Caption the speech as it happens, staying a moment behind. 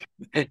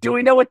Do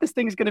we know what this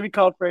thing is going to be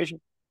called, Fraser?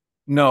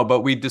 No, but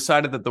we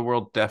decided that the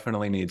world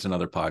definitely needs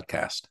another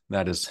podcast.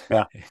 That is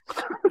Yeah.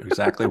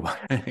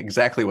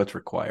 exactly what's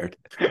required.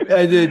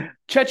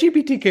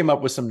 ChatGPT came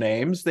up with some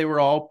names. They were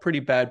all pretty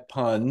bad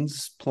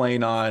puns,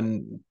 playing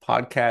on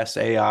podcasts,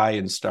 AI,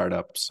 and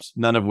startups.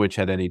 None of which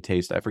had any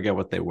taste. I forget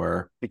what they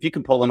were. If you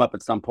can pull them up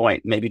at some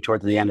point, maybe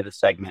towards the end of the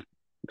segment,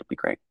 it'll be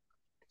great.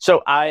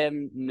 So I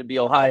am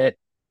Nabil Hyatt.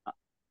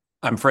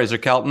 I'm Fraser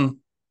Kelton.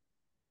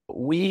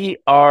 We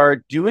are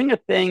doing a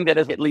thing that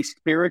is at least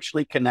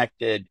spiritually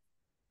connected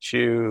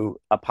to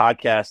a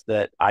podcast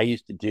that I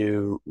used to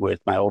do with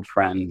my old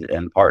friend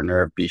and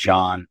partner,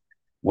 Bijan.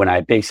 When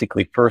I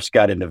basically first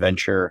got into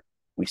venture,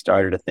 we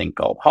started a thing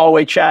called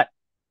Hallway Chat.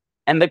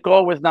 And the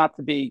goal was not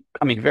to be,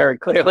 I mean, very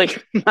clearly,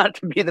 not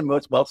to be the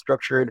most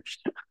well-structured,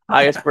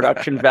 highest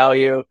production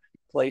value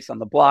place on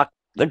the block.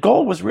 The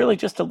goal was really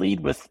just to lead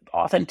with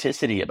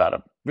authenticity about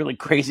a really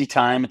crazy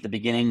time at the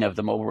beginning of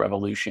the mobile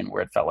revolution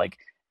where it felt like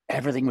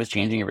everything was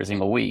changing every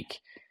single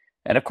week.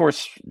 And of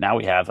course, now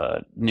we have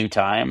a new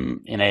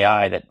time in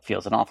AI that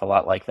feels an awful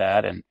lot like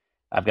that. And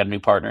I've got a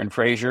new partner in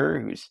Fraser,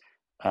 who's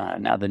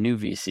now the new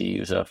VC,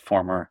 who's a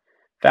former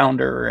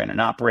founder and an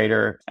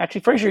operator.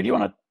 Actually, Fraser, do you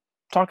want to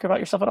talk about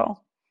yourself at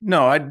all?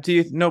 No,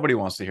 nobody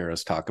wants to hear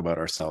us talk about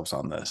ourselves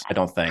on this, I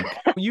don't think.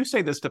 You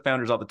say this to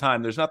founders all the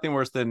time. There's nothing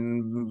worse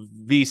than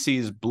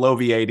VCs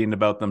bloviating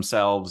about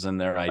themselves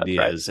and their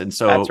ideas. Right. And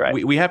so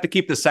we have to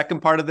keep the second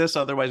part of this.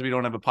 Otherwise, we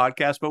don't have a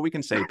podcast, but we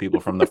can save people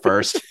from the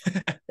first.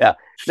 Yeah.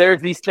 There's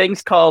these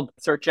things called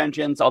search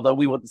engines, although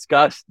we will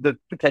discuss the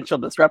potential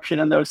disruption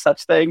in those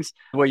such things,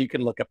 where you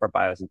can look up our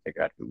bios and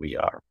figure out who we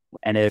are.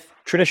 And if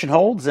tradition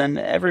holds, and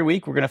every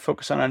week we're going to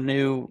focus on a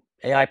new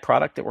AI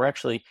product that we're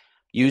actually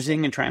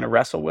using and trying to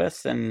wrestle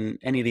with, and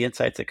any of the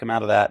insights that come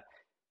out of that.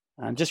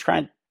 I'm just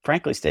trying,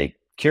 frankly, stay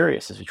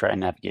curious as we try and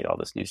navigate all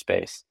this new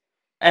space.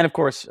 And of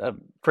course,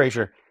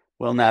 Fraser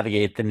will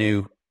navigate the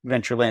new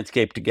venture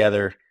landscape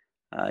together.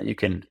 You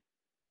can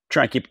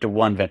try and keep it to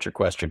one venture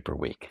question per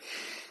week.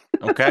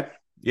 Okay.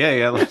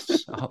 Yeah.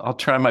 I'll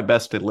try my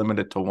best to limit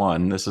it to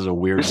one. This is a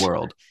weird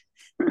world.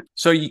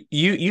 So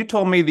you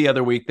told me the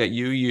other week that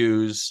you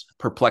use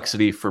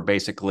Perplexity for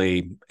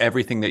basically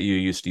everything that you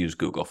used to use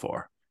Google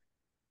for.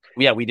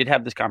 Yeah, we did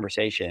have this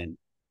conversation.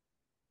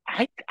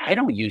 I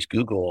don't use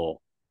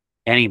Google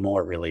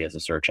anymore really as a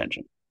search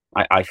engine.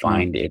 I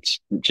find it's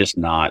just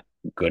not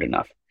good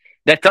enough.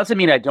 That doesn't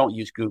mean I don't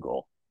use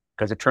Google,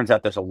 because it turns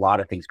out there's a lot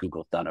of things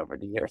Google's done over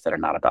the years that are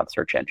not about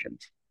search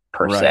engines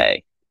per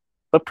se.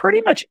 But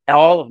pretty much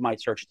all of my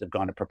searches have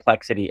gone to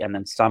Perplexity, and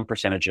then some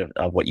percentage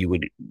of what you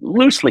would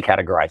loosely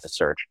categorize as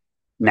search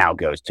now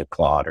goes to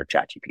Claude or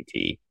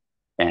ChatGPT.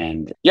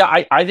 And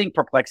yeah, I think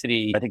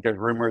Perplexity, I think there's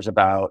rumors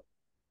about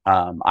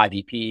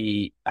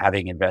IVP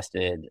having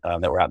invested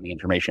that were out in the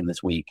information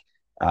this week,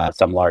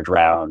 some large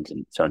rounds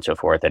and so on and so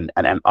forth. And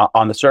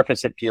on the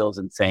surface, it feels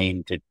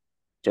insane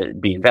to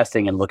be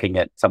investing and looking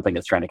at something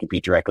that's trying to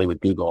compete directly with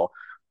Google.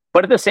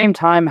 But at the same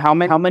time, how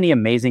many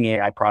amazing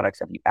AI products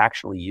have you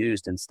actually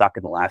used and stuck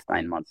in the last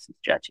 9 months since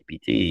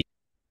ChatGPT?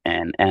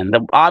 And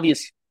the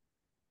obvious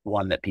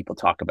one that people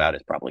talk about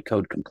is probably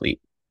Code Complete,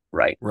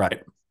 right?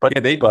 Right. But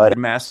yeah, they did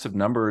massive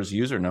numbers,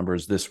 user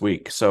numbers this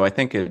week. So I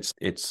think it's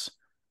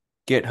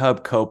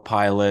GitHub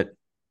Copilot,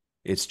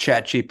 it's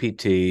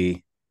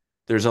ChatGPT.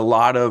 There's a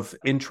lot of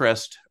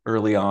interest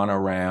early on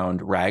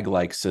around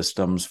RAG-like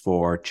systems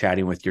for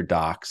chatting with your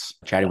docs,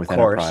 chatting with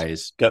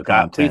enterprise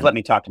content. Please let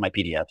me talk to my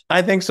PDFs.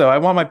 I think so. I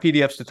want my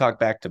PDFs to talk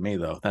back to me,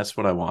 though. That's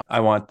what I want.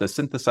 I want the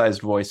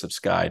synthesized voice of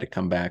Sky to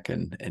come back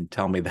and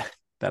tell me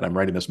that I'm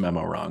writing this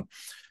memo wrong.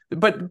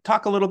 But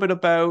talk a little bit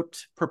about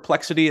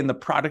Perplexity and the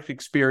product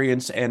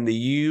experience and the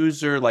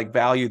user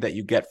value that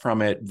you get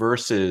from it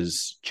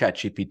versus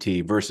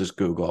ChatGPT versus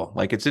Google.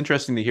 It's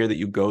interesting to hear that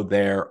you go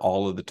there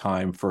all of the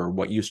time for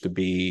what used to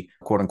be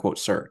quote unquote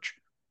search.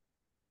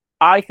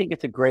 I think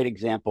it's a great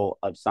example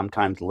of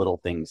sometimes little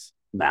things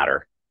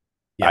matter.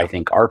 Yeah. I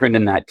think Arvind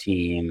and that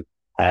team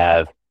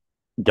have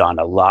done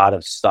a lot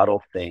of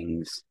subtle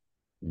things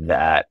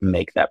that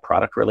make that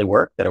product really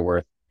work, that are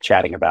worth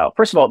chatting about.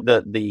 First of all,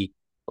 the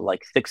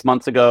 6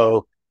 months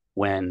ago,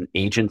 when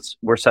agents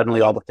were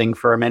suddenly all the thing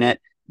for a minute,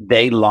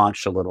 they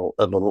launched a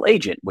little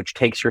agent, which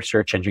takes your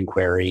search engine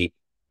query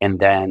and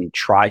then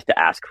tries to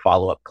ask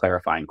follow-up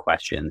clarifying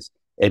questions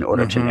in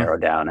order to narrow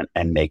down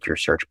and make your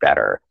search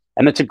better.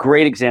 And it's a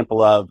great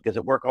example of, does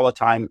it work all the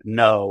time?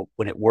 No.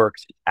 When it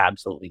works, it's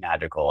absolutely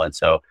magical. And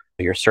so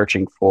you're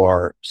searching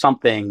for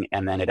something,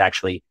 and then it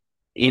actually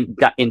in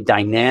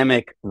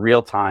dynamic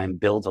real time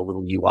builds a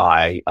little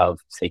UI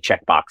of, say,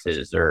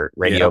 checkboxes or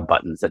radio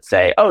buttons that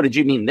say, oh, did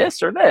you mean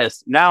this or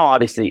this? Now,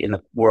 obviously, in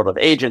the world of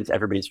agents,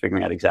 everybody's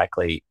figuring out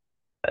exactly.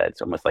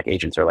 It's almost like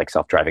agents are like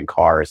self-driving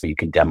cars, so you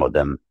can demo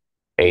them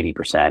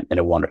 80% in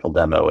a wonderful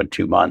demo in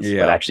 2 months.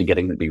 But actually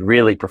getting them to be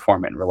really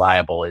performant and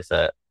reliable is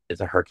a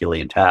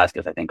Herculean task,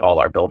 as I think all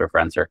our builder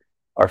friends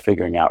are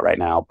figuring out right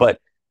now. But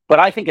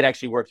I think it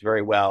actually works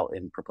very well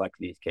in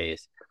Perplexity's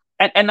case.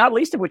 And not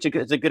least of which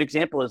is a good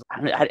example is,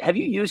 I mean, have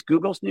you used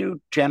Google's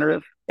new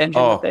generative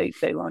engine that Oh,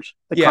 they launched?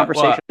 The yeah.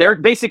 conversation. Well, They're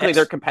basically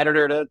their S-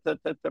 competitor to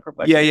yeah,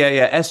 Perplexity. yeah,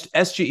 yeah.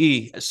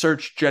 SGE,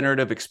 Search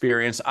Generative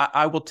Experience.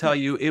 I will tell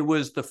you, it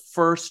was the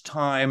first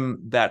time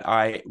that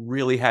I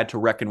really had to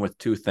reckon with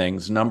two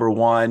things. Number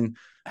one,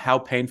 how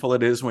painful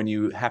it is when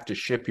you have to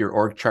ship your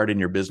org chart in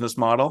your business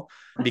model,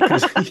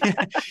 because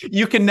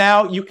you can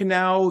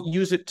now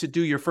use it to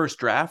do your first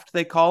draft,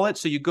 they call it.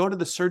 So you go to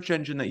the search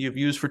engine that you've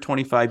used for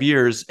 25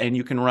 years and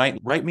you can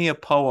write me a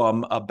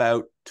poem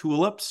about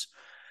tulips,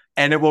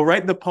 and it will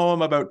write the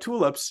poem about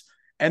tulips,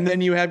 and then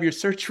you have your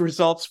search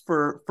results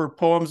for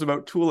poems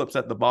about tulips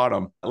at the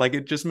bottom. Like,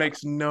 it just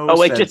makes no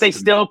Oh, it's just sense they to me.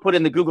 still put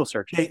in the Google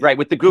searches, They right?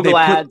 With the they Google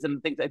put ads and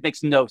things, it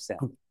makes no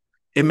sense.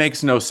 It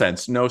makes no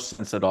sense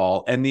at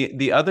all. And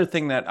the other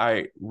thing that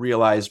I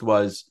realized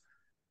was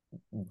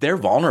they're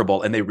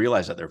vulnerable, and they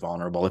realize that they're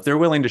vulnerable. If they're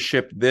willing to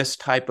ship this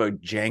type of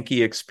janky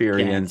Janky.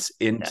 experience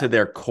into Yeah.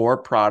 their core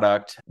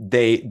product,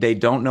 they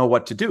don't know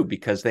what to do,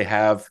 because they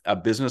have a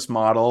business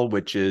model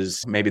which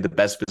is maybe the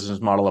best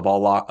business model of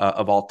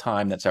all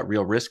time that's at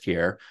real risk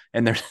here.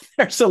 And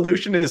their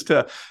solution is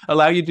to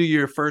allow you to do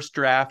your first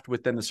draft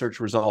with then the search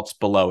results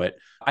below it.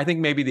 I think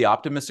maybe the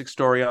optimistic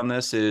story on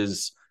this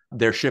is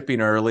they're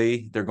shipping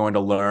early, they're going to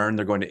learn,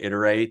 they're going to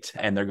iterate,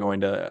 and they're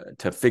going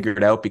to figure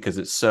it out because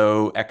it's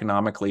so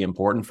economically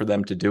important for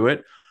them to do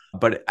it.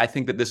 But I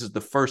think that this is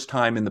the first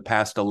time in the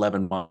past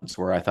 11 months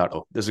where I thought,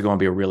 oh, this is going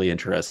to be a really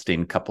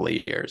interesting couple of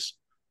years.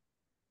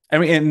 I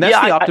mean, and that's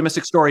Yeah, the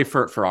optimistic story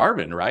for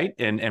Arvin, right?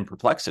 And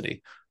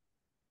Perplexity.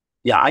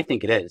 yeah, I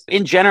think it is.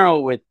 In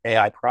general, with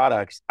AI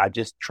products, I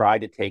just try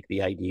to take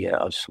the idea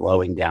of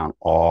slowing down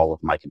all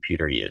of my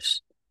computer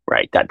use.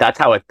 Right. That's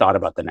how I've thought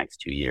about the next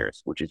 2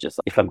 years, which is just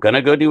like, if I'm going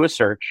to go do a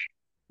search,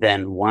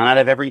 then one out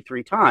of every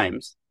three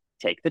times,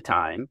 take the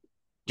time,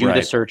 do the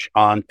Right. search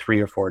on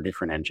 3 or 4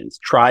 different engines,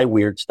 try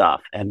weird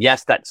stuff. And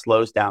yes, that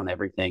slows down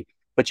everything,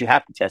 but you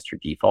have to test your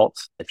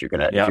defaults if you're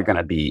Yeah.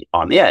 gonna be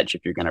on the edge,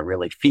 if you're gonna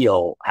really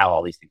feel how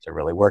all these things are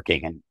really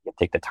working, and you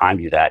take the time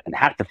to do that and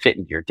have to fit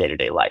into your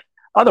day-to-day life.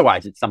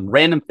 Otherwise, it's some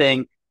random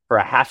thing for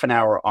a half an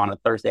hour on a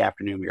Thursday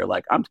afternoon where you're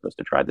like, I'm supposed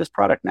to try this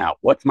product now.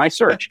 What's my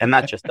search? And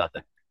that just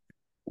doesn't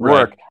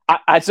Right.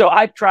 work. So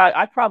I've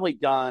probably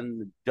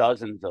done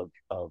dozens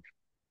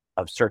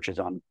of searches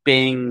on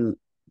Bing,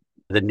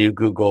 the new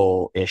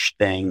Google-ish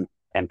thing,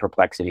 and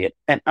Perplexity.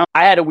 And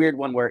I had a weird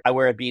one where I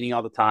wear a beanie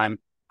all the time.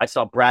 I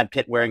saw Brad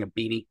Pitt wearing a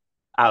beanie.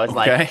 I was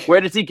like, Okay. where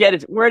does he get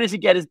his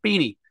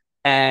beanie?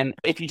 And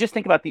if you just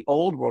think about the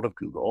old world of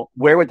Google,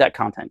 where would that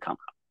content come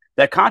from?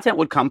 That content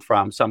would come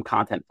from some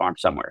content farm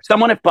somewhere.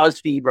 Someone at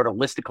BuzzFeed wrote a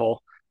listicle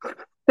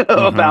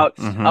Mm-hmm. about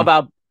Mm-hmm.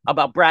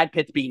 about Brad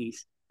Pitt's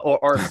beanies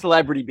or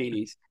celebrity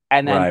beanies,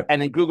 and Right.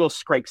 then Google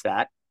scrapes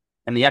that,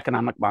 and the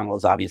economic model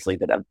is obviously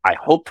that I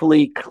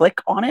hopefully click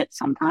on it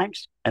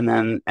sometimes, and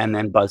then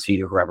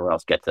BuzzFeed or whoever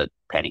else gets a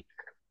penny.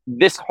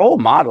 This whole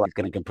model is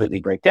going to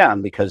completely break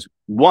down because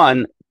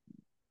one,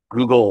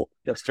 Google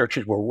the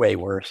searches were way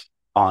worse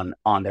on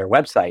their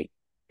website.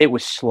 It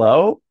was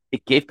slow.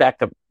 It gave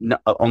back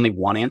only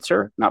one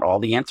answer, not all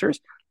the answers.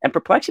 And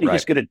Perplexity Right.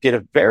 just did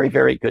a very,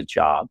 very good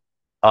job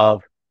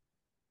of,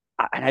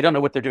 and I don't know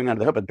what they're doing under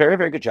the hood, but very,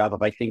 very good job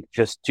of, I think,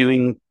 just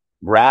doing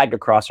RAG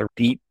across a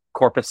deep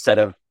corpus set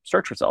of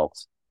search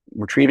results,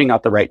 retrieving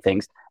out the right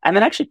things, and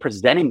then actually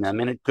presenting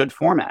them in a good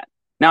format.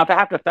 Now, if I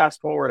have to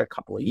fast forward a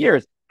couple of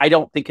years, I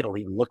don't think it'll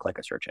even look like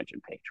a search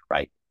engine page,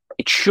 right?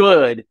 It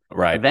should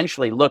Right.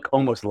 eventually look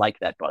almost like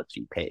that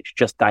BuzzFeed page,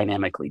 just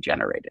dynamically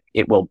generated.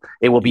 It will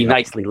be Yep.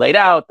 nicely laid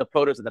out. The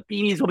photos of the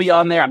beanies will be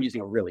on there. I'm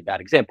using a really bad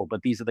example,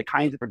 but these are the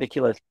kinds of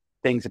ridiculous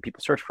things that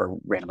people search for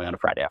randomly on a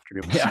Friday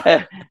afternoon.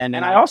 Yeah. And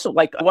I also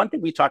like one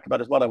thing we talked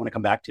about as well, I want to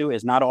come back to,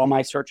 is not all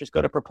my searches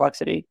go to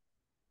Perplexity.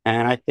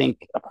 And I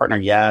think a partner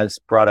Yaz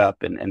brought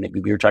up, and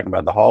we were talking about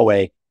in the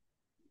hallway,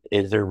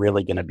 is there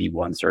really going to be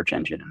one search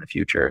engine in the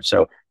future?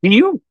 So can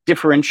you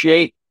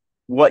differentiate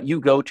what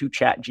you go to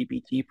Chat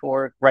GPT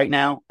for right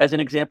now, as an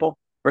example,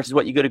 versus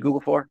what you go to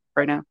Google for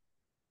right now?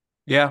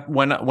 Yeah,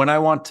 when I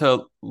want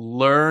to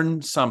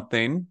learn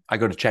something, I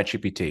go to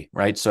ChatGPT,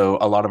 right? So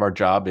a lot of our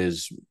job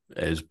is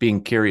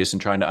being curious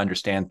and trying to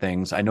understand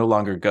things. I no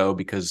longer go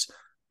because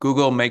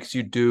Google makes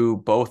you do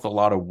both a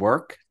lot of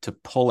work to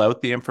pull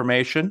out the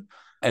information,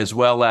 as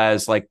well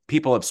as, like,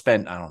 people have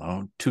spent, I don't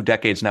know, 2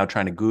 decades now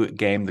trying to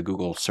game the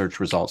Google search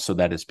results so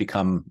that it's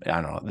become,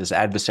 I don't know, this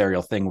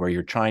adversarial thing where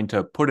you're trying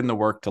to put in the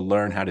work to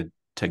learn how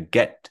to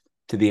get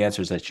to the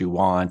answers that you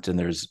want, and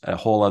there's a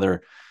whole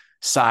other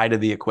side of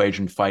the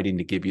equation fighting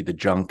to give you the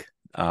junk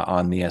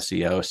on the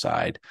SEO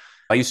side.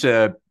 I used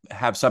to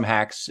have some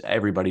hacks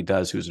everybody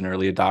does who's an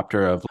early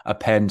adopter of a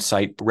pen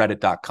site,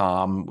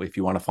 reddit.com, if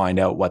you want to find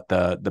out what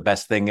the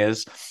best thing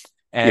is.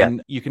 Yeah.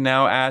 And you can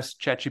now ask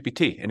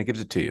ChatGPT and it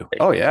gives it to you.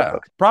 Oh, yeah.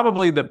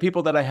 Probably the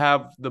people that I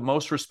have the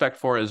most respect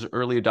for as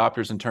early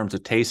adopters in terms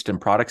of taste and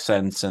product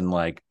sense and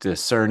like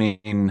discerning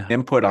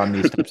input on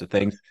these types of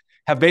things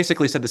have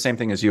basically said the same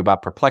thing as you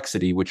about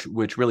Perplexity, which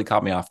really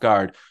caught me off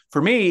guard.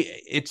 For me,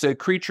 it's a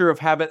creature of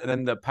habit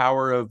and the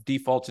power of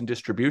defaults and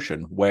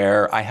distribution,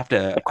 where Of I have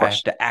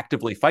course. to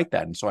actively fight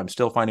that. And so I'm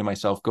still finding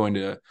myself going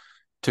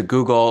to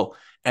Google.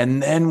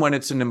 And then when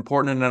it's an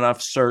important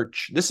enough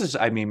search, this is,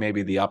 I mean,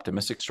 maybe the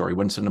optimistic story.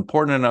 When it's an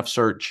important enough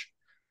search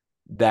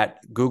that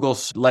Google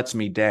lets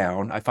me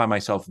down, I find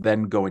myself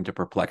then going to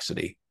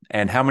Perplexity.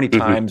 And how many Hmm.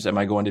 times am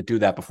I going to do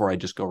that before I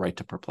just go right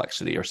to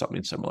Perplexity or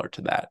something similar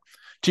to that?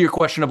 To your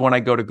question of when I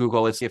go to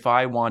Google, it's if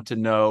I want to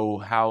know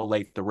how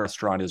late the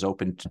restaurant is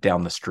open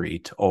down the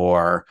street,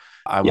 or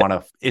I Yeah. want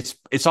to,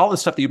 it's all the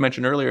stuff that you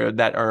mentioned earlier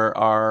that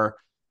are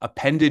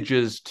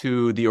appendages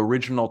to the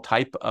original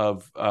type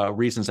of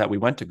reasons that we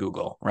went to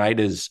Google, right?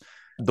 Is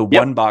the Yep.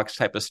 one box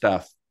type of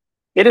stuff.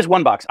 It is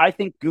one box. I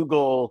think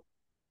Google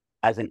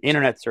as an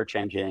internet search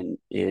engine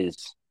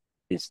is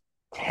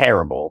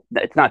terrible.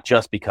 It's not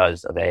just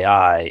because of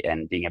AI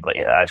and being able to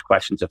ask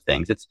questions of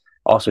things. It's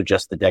also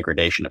just the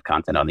degradation of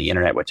content on the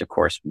internet, which of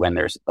course, when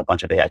there's a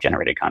bunch of AI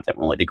generated content,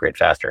 will only degrade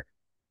faster.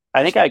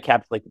 I think I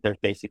encapsulate that there's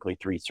basically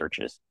three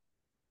searches,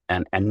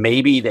 and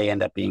maybe they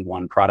end up being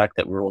one product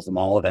that rules them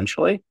all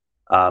eventually.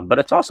 But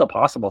it's also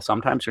possible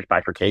sometimes there's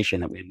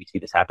bifurcation that we see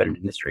this happen in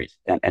industries,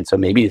 and so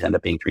maybe these end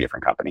up being three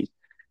different companies.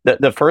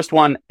 The first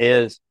one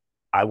is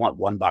I want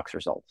one box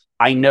results.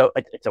 I know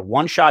it's a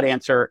one shot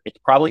answer. It's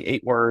probably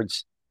 8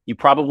 words. You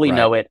probably Right.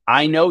 know it.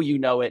 I know you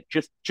know it.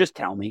 Just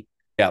tell me.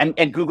 Yeah.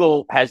 And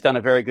Google has done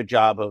a very good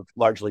job of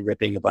largely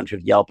ripping a bunch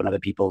of Yelp and other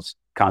people's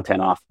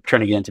content off,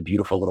 turning it into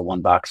beautiful little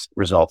one box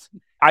results.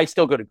 I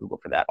still go to Google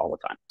for that all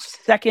the time.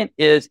 Second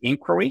is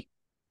inquiry,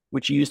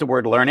 which you use the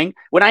word learning.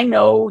 When I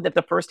know that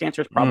the first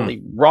answer is Mm.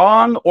 probably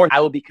wrong or I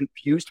will be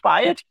confused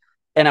by it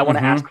and I want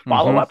to ask Mm-hmm.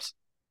 follow Mm-hmm. ups,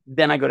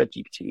 then I go to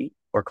GPT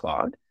or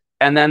Claude.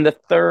 And then the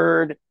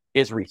third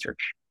is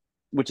research,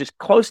 which is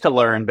close to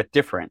learn, but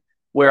different,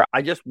 where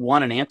I just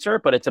want an answer,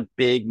 but it's a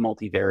big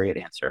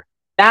multivariate answer.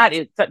 That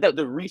is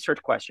the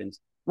research questions,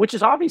 which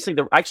is obviously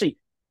actually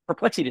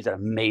Perplexity does an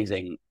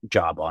amazing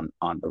job on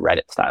the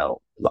Reddit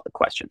style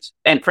questions,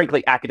 and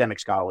frankly, academic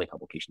scholarly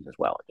publications as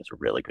well. It does a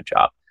really good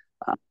job.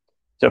 Um,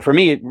 so for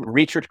me,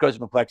 research goes to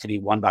Perplexity,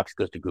 one box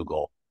goes to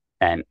Google,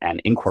 and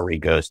inquiry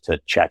goes to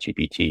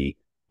ChatGPT.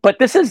 But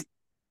this is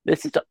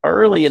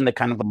early in the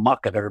kind of the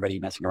muck of everybody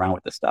messing around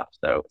with this stuff.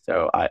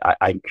 So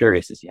I'm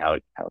curious to see how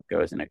it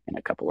goes in a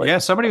Yeah,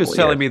 somebody was couple of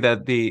telling years. me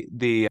that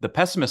the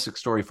pessimistic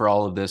story for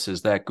all of this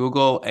is that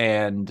Google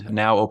and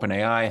now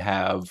OpenAI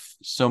have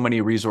so many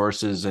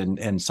resources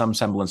and some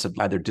semblance of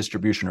either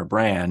distribution or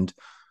brand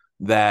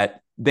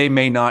that they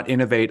may not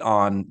innovate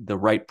on the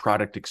right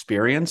product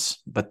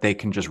experience, but they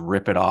can just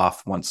rip it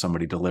off once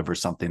somebody delivers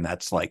something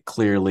that's like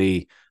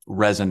clearly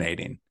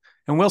resonating.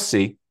 And we'll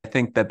see. I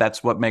think that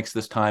that's what makes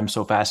this time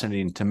so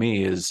fascinating to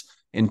me is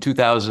in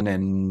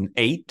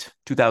 2008,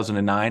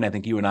 2009, I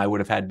think you and I would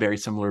have had very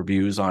similar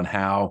views on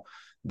how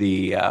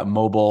the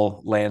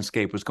mobile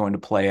landscape was going to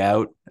play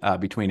out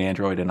between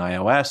Android and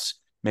iOS.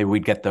 Maybe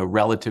we'd get the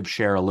relative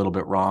share a little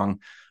bit wrong.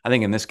 I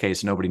think in this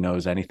case, nobody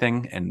knows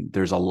anything. And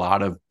there's a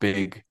lot of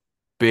big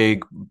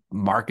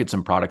markets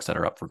and products that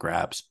are up for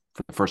grabs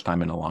for the first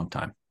time in a long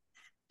time.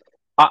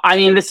 I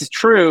mean, this is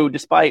true,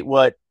 despite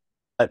what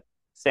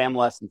Sam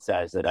Lesson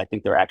says that I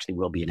think there actually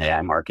will be an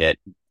AI market.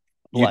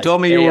 You Like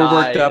told me you were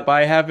worked AI, up.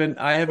 I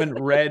haven't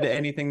read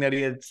anything that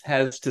he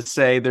has to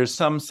say. There's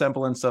some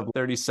semblance of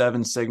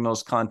 37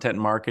 signals content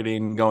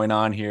marketing going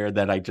on here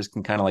that I just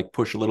can kind of like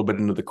push a little bit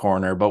into the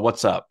corner. But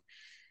what's up?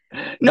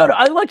 no,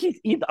 I like he's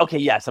okay.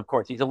 Yes, of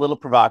course, he's a little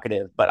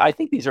provocative, but I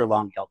think these are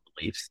long held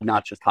beliefs,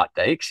 not just hot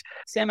takes.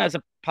 Sam has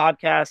a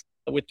podcast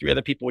with three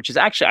other people, which is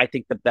actually, I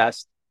think, the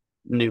best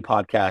new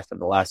podcast of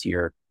the last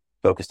year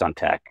focused on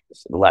tech.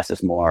 The less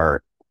is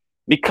more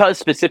because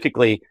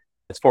specifically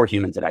it's for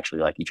humans that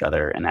actually like each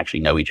other and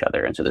actually know each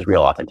other. And so there's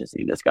real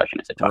authenticity in discussion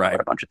as they talk about Right.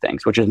 a bunch of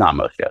things, which is not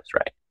most shows,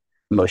 right?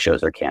 Most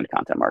shows are canned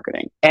content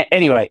marketing.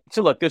 Anyway,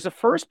 so look, there's a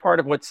first part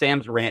of what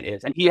Sam's rant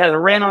is, and he has a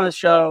rant on the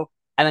show,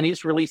 and then he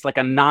just released like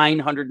a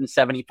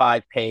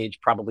 975 page,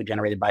 probably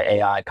generated by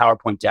AI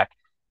PowerPoint deck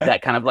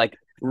that kind of like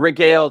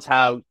regales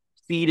how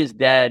feed is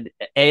dead.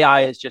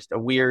 AI is just a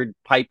weird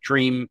pipe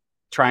dream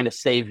trying to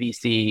save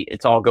VC.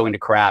 It's all going to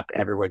crap,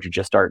 and everywhere you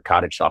just start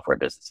cottage software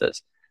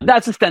businesses.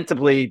 That's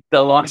ostensibly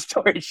the long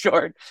story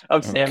short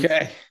of Sam's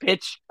Okay.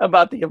 pitch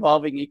about the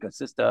evolving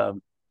ecosystem.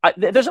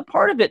 There's a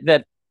part of it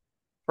that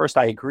first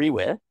I agree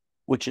with,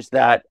 which is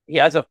that he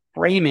has a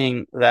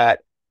framing that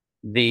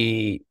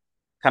the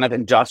kind of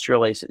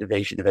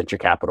industrialization of venture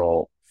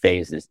capital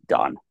phase is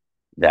done.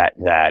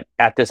 That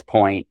at this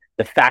point,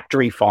 the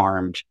factory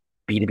farmed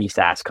B2B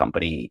SaaS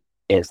company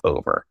is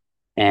over.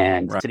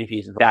 And Right. city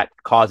fees that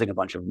causing a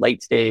bunch of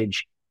late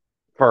stage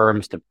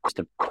firms to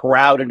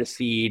crowd into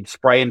seed,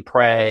 spray and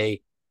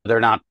pray. They're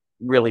not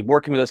really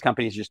working with those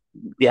companies. Just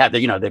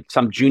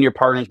some junior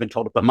partner has been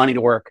told to put money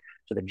to work,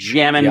 so they're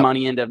jamming Yep.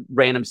 money into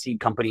random seed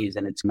companies,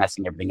 and it's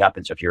messing everything up.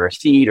 And so if you're a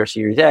seed or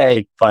Series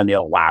A fund,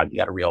 wow, you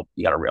got a real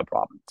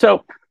problem.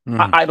 So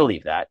Mm. I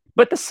believe that.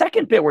 But the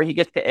second bit where he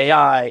gets to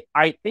AI,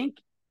 I think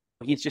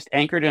He's just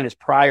anchored in his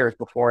priors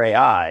before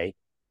AI,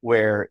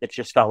 where it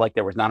just felt like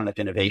there was not enough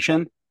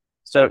innovation.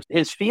 So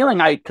his feeling,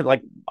 I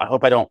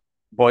hope I don't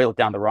boil it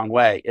down the wrong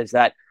way, is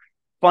that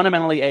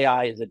fundamentally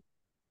AI is a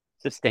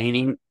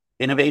sustaining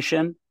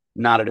innovation,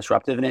 not a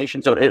disruptive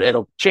innovation. So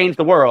it'll change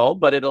the world,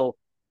 but it'll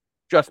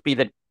just be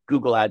that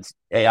Google adds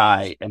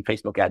AI and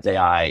Facebook adds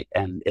AI,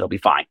 and it'll be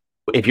fine.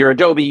 If you're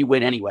Adobe, you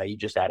win anyway. You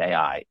just add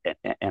AI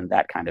and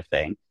that kind of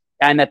thing.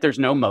 And that there's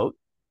no moat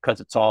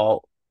because it's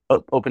all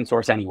open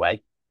source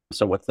anyway.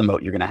 So what's the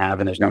moat you're going to have?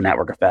 And there's no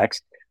network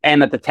effects.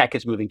 And that the tech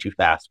is moving too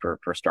fast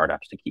for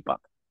startups to keep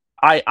up.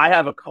 I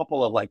have a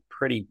couple of like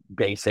pretty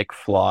basic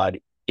flawed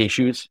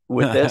issues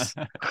with this.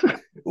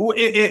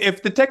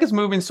 If the tech is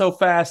moving so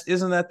fast,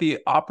 isn't that the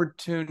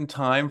opportune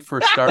time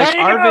for startups?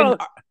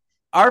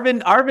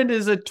 Arvind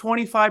is a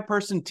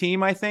 25-person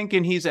team, I think,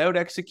 and he's out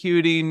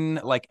executing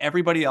like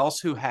everybody else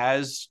who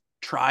has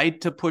tried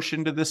to push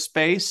into this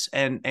space.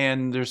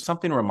 And there's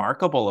something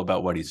remarkable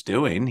about what he's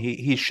doing.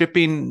 He's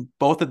shipping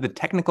both at the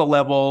technical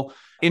level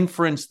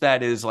inference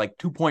that is like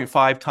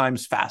 2.5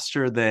 times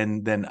faster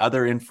than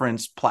other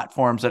inference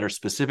platforms that are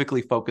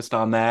specifically focused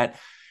on that.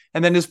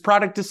 And then his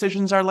product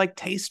decisions are like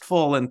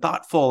tasteful and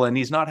thoughtful, and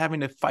he's not having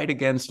to fight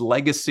against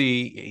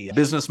legacy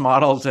business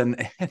models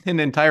and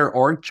an entire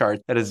org chart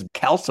that is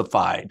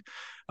calcified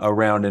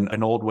around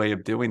an old way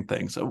of doing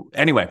things. So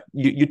anyway,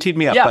 you teed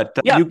me up,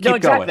 but you keep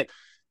exactly. going.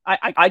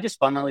 I just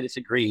fundamentally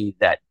disagree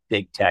that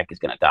big tech is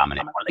going to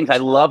dominate. One of the things I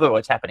love about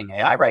what's happening in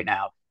AI right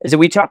now is that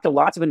we talk to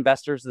lots of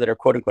investors that are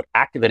quote unquote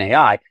active in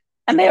AI,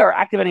 and they are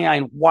active in AI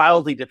in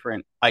wildly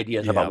different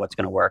ideas about what's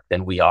going to work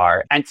than we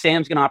are. And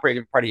Sam's going to operate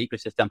as part of the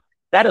ecosystem.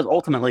 That is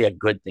ultimately a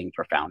good thing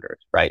for founders,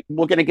 right?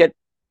 We're going to get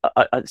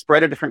a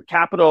spread of different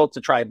capital to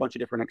try a bunch of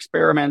different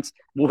experiments.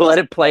 We'll let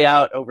it play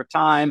out over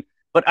time.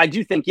 But I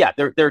do think,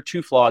 there are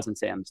two flaws in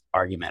Sam's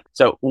argument.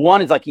 So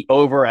one is like he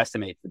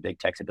overestimates the big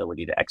tech's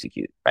ability to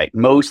execute, right?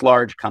 Most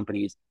large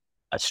companies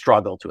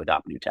struggle to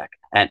adopt new tech.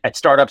 And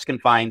startups can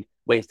find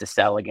ways to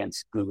sell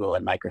against Google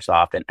and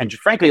Microsoft. And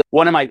just frankly,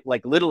 one of my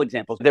like little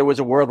examples, there was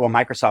a world where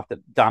Microsoft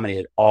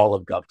dominated all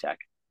of GovTech.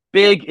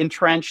 Big,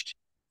 entrenched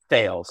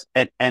sales.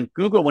 And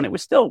Google, when it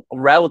was still a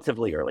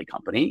relatively early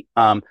company,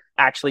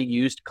 actually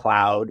used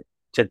cloud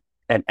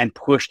and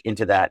pushed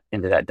into that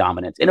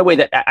dominance in a way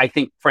that I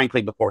think,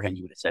 frankly, beforehand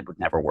you would have said would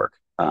never work.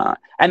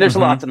 And there's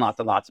lots and lots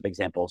and lots of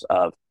examples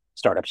of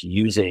startups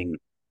using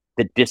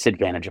the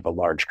disadvantage of a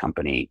large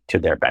company to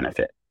their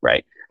benefit,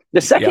 right?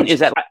 The second is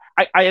that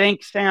I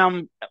think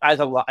Sam, as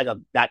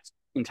that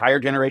entire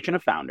generation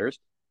of founders,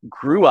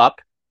 grew up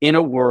in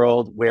a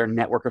world where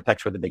network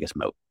effects were the biggest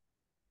moat.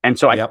 And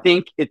so I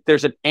think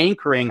there's an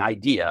anchoring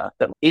idea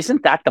that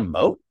isn't that the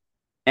moat?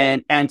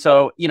 And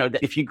so,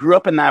 if you grew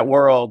up in that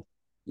world,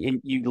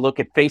 you look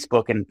at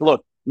Facebook and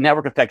look,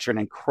 network effects are an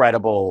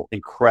incredible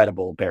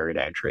barrier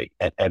to entry.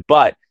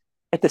 But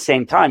at the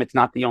same time, it's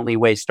not the only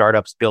way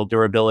startups build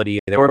durability.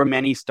 There were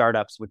many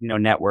startups with no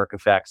network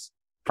effects.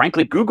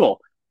 Frankly, Google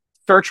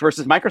search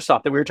versus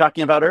Microsoft that we were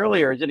talking about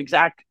earlier is an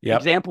exact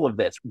example of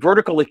this.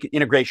 Vertical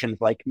integrations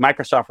like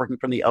Microsoft working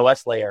from the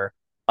OS layer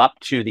up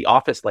to the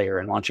Office layer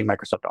and launching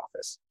Microsoft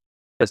Office.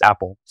 There's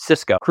Apple,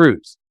 Cisco,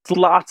 Cruise. It's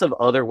lots of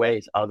other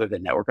ways other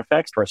than network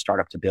effects for a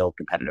startup to build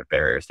competitive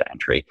barriers to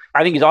entry.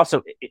 I think he's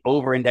also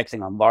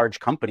over-indexing on large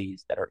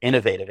companies that are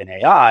innovative in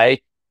AI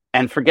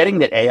and forgetting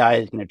that AI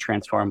is going to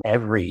transform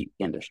every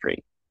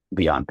industry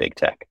beyond big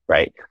tech,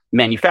 right?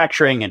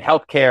 Manufacturing and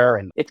healthcare,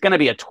 and it's going to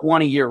be a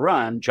 20-year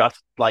run,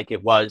 just like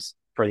it was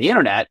for the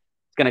internet.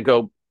 It's going to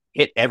go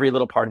hit every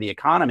little part of the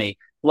economy.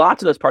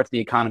 Lots of those parts of the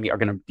economy are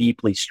going to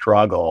deeply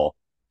struggle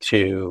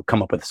to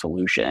come up with a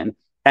solution.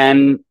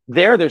 And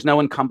there's no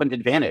incumbent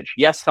advantage.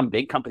 Yes, some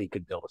big company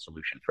could build a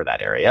solution for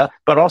that area,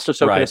 but also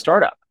so could a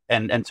startup.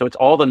 And so it's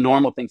all the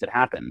normal things that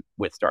happen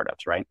with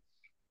startups, right?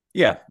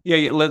 Yeah.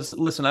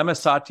 Listen, I'm a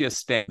Satya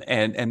stan,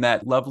 and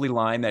that lovely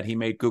line that he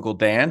made Google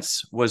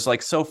dance was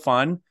like so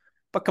fun.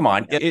 But come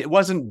on, it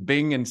wasn't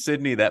Bing and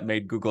Sydney that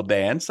made Google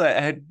dance.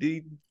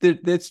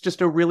 It's just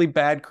a really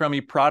bad,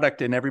 crummy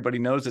product, and everybody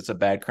knows it's a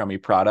bad, crummy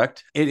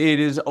product. It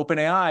is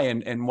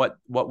OpenAI and what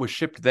was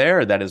shipped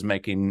there that is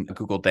making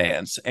Google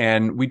dance.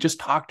 And we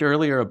just talked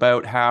earlier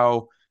about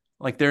how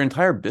like their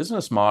entire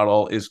business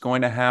model is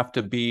going to have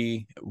to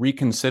be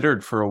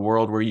reconsidered for a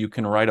world where you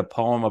can write a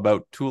poem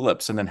about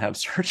tulips and then have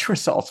search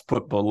results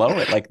put below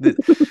it. Like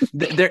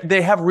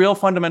they have real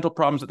fundamental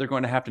problems that they're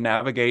going to have to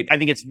navigate. I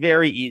think it's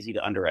very easy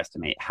to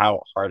underestimate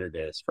how hard it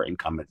is for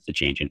incumbents to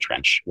change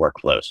entrenched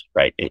workflows,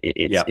 right?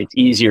 It's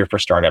easier for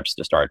startups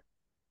to start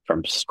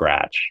from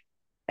scratch.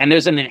 And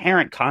there's an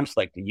inherent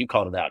conflict, and you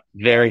called it out,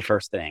 very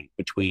first thing,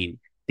 between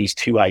these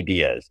two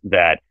ideas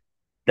that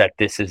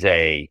this is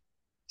a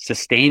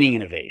sustaining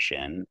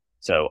innovation,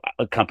 so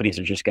companies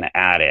are just going to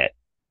add it,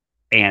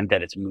 and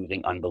that it's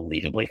moving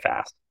unbelievably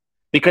fast.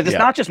 Because it's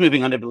not just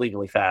moving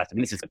unbelievably fast. I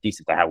mean, this is a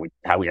thesis to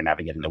how we are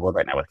navigating the world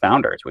right now with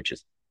founders, which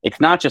is it's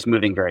not just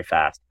moving very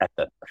fast at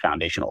the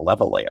foundational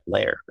level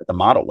layer, at the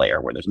model layer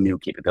where there's new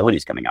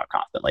capabilities coming out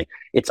constantly.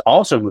 It's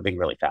also moving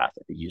really fast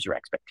at the user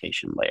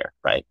expectation layer,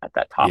 right? At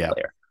that top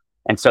layer.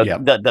 And so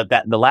Yep.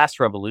 the last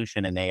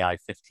revolution in AI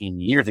 15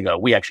 years ago,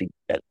 we actually,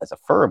 as a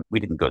firm, we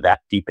didn't go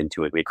that deep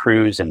into it. We had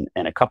Cruise and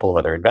a couple of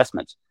other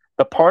investments.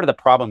 But part of the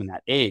problem in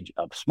that age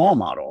of small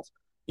models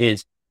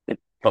is that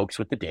folks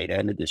with the data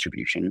and the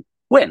distribution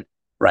win,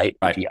 right?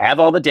 If Right. you have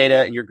all the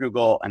data in your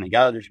Google and you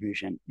got all the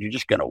distribution, you're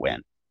just going to win.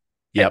 And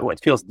Yep.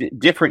 what feels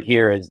different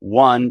here is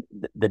one,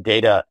 the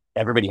data,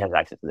 everybody has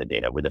access to the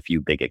data with a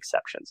few big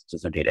exceptions. So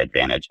there's no data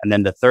advantage. And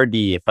then the third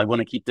D, if I want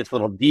to keep this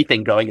little D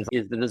thing going,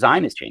 is the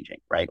design is changing,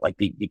 right? Like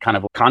the kind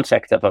of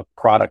context of a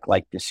product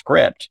like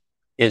Descript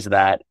is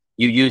that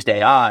you used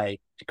AI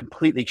to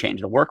completely change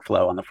the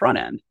workflow on the front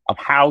end of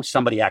how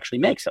somebody actually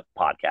makes a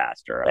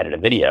podcast or edit a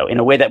video in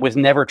a way that was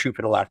never true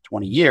for the last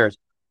 20 years.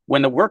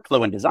 When the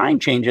workflow and design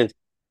changes,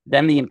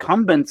 then the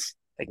incumbents,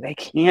 they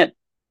can't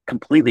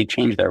completely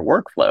change their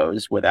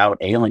workflows without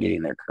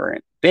alienating their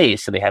current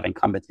base. So they have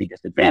incumbency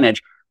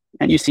disadvantage.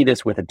 And you see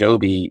this with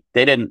Adobe.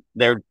 They didn't,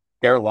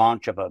 their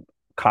launch of a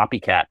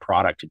copycat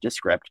product to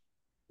Descript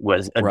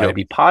was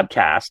Adobe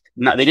Podcast.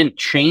 No, they didn't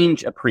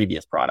change a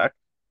previous product.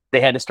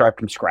 They had to start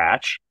from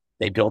scratch.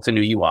 They built a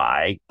new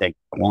UI. They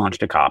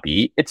launched a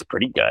copy. It's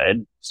pretty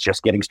good. It's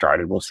just getting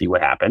started. We'll see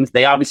what happens.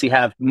 They obviously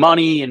have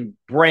money and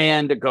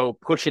brand to go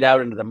push it out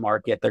into the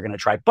market. They're going to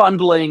try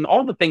bundling,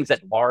 all the things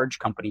that large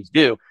companies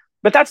do.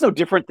 But that's no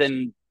different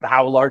than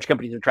how large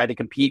companies have tried to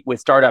compete with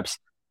startups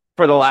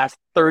for the last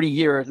 30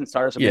 years, and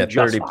startups have been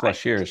just 30 fine.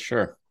 plus years.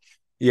 Sure.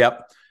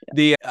 Yep.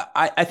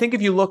 I think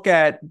if you look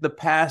at the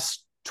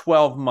past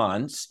 12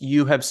 months,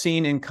 you have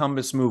seen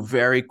incumbents move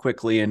very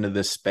quickly into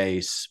this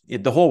space.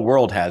 The whole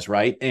world has,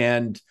 right?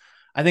 And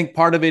I think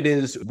part of it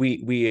is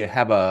we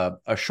have a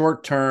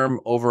short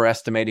term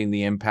overestimating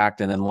the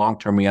impact, and then long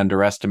term we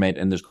underestimate,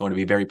 and there's going to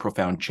be very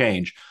profound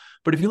change.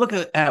 But if you look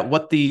at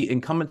what the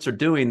incumbents are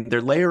doing, they're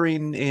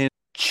layering in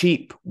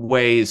cheap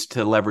ways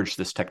to leverage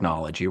this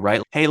technology,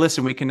 right? Hey,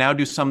 listen, we can now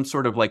do some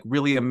sort of like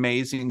really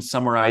amazing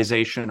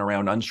summarization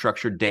around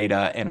unstructured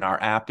data, and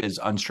our app is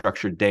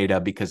unstructured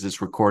data because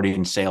it's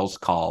recording sales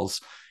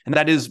calls. And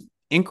that is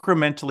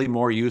incrementally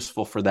more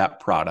useful for that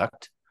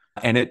product.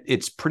 And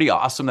it's pretty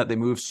awesome that they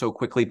move so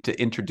quickly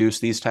to introduce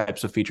these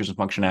types of features and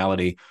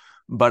functionality.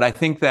 But I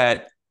think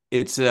that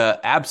it's an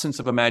absence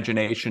of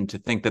imagination to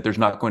think that there's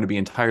not going to be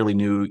entirely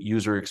new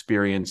user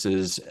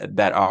experiences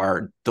that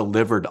are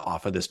delivered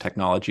off of this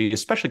technology,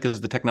 especially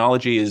because the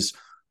technology is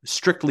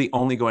strictly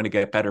only going to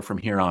get better from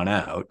here on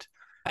out.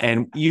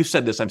 And you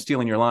said this, I'm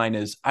stealing your line,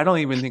 is I don't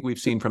even think we've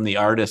seen from the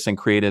artists and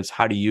creatives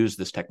how to use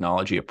this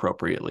technology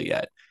appropriately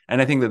yet.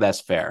 And I think that that's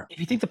fair. If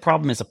you think the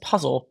problem is a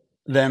puzzle,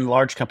 then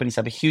large companies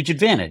have a huge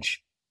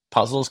advantage.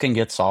 Puzzles can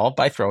get solved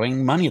by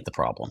throwing money at the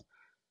problem.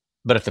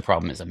 But if the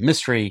problem is a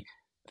mystery,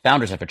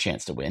 founders have a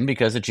chance to win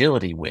because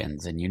agility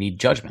wins and you need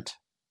judgment,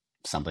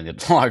 something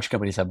that large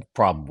companies have a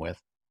problem with.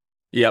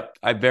 Yep,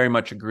 I very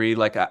much agree.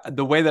 Like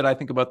the way that I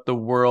think about the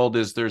world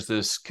is there's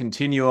this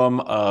continuum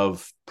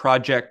of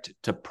project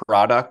to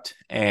product,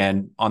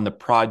 and on the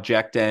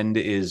project end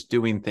is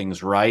doing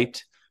things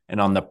right, and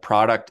on the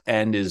product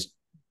end is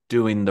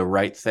doing the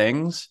right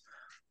things.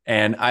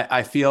 And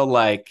I feel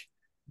like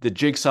the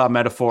jigsaw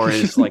metaphor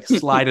is like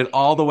slide it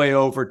all the way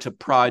over to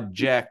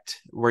project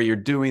where you're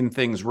doing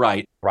things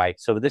right. Right.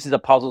 So this is a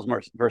puzzles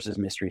versus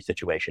mystery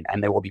situation.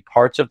 And there will be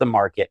parts of the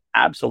market,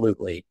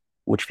 absolutely,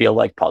 which feel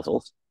like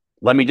puzzles.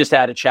 Let me just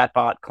add a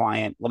chatbot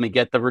client. Let me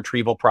get the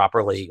retrieval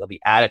properly. Let me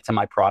add it to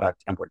my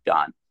product and we're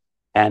done.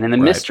 And in the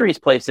mysteries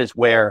places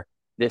where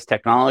this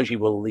technology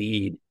will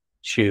lead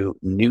to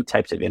new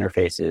types of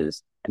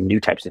interfaces and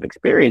new types of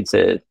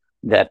experiences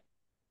that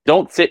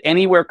don't sit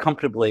anywhere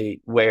comfortably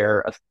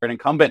where an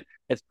incumbent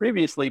has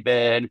previously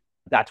been,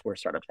 that's where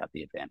startups have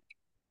the advantage.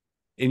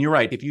 And you're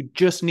right. If you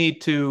just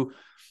need to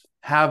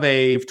have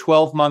a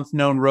 12-month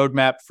known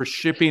roadmap for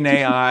shipping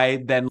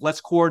AI, then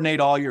let's coordinate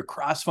all your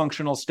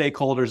cross-functional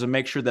stakeholders and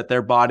make sure that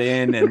they're bought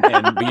in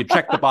and you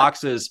check the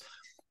boxes.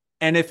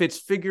 And if it's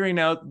figuring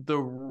out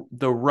the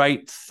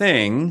right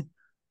thing,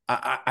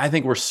 I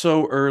think we're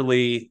so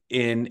early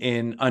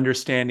in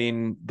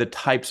understanding the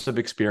types of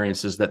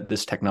experiences that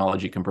this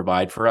technology can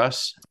provide for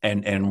us,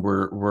 and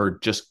we're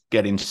just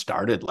getting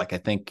started. Like I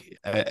think,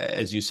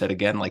 as you said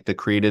again, like the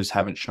creatives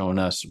haven't shown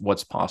us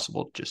what's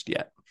possible just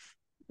yet.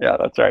 Yeah,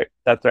 that's right.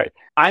 That's right.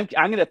 I'm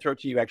going to throw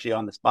to you actually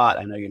on the spot.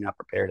 I know you're not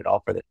prepared at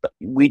all for this, but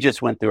we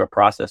just went through a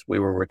process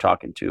where we're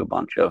talking to a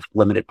bunch of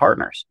limited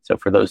partners. So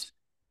for those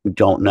who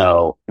don't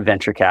know,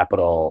 venture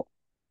capital,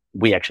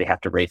 we actually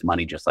have to raise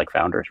money just like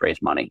founders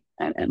raise money,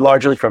 and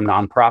largely from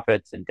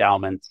nonprofits,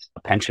 endowments,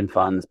 pension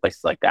funds,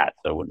 places like that.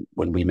 So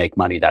when we make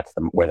money, that's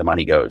where the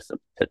money goes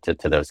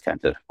to those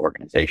kinds of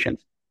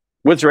organizations.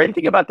 Was there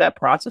anything about that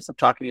process of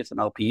talking to some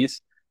LPs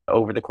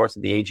over the course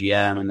of the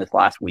AGM and this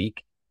last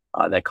week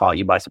that caught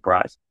you by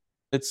surprise?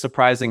 It's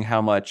surprising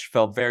how much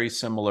felt very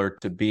similar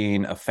to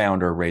being a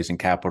founder raising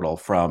capital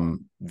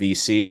from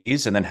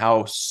VCs, and then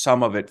how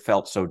some of it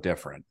felt so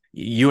different.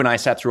 You and I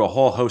sat through a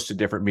whole host of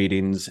different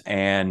meetings,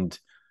 and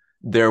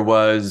there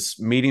was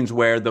meetings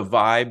where the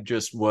vibe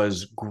just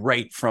was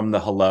great from the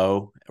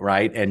hello,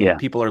 right? And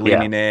people are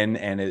leaning in,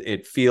 and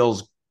it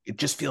feels it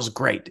just feels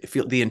great.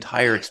 The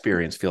entire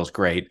experience feels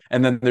great.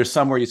 And then there's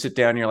some where you sit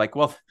down and you're like,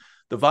 well,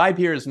 the vibe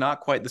here is not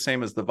quite the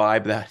same as the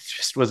vibe that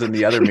just was in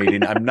the other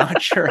meeting. I'm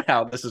not sure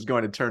how this is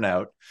going to turn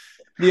out.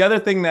 The other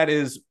thing that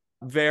is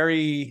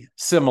very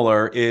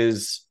similar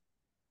is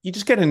you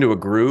just get into a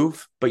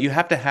groove, but you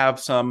have to have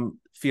some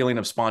feeling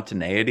of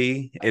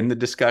spontaneity in the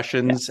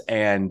discussions.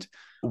 Yeah. And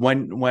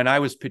when I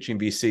was pitching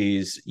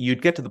VCs,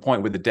 you'd get to the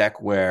point with the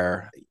deck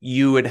where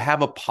you would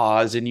have a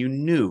pause and you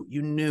knew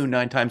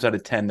 9 times out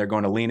of 10 they're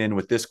going to lean in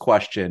with this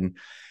question.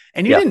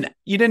 And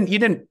you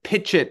didn't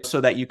pitch it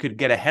so that you could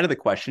get ahead of the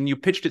question. You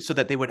pitched it so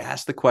that they would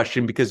ask the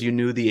question because you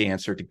knew the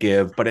answer to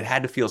give, but it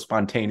had to feel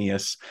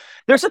spontaneous.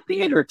 There's a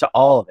theater to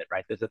all of it,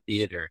 right? There's a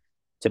theater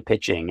to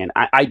pitching. And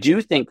I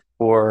do think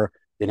for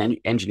an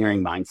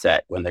engineering mindset,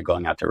 when they're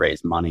going out to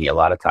raise money, a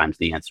lot of times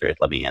the answer is,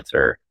 let me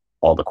answer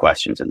all the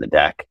questions in the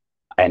deck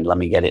and let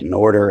me get it in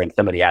order. And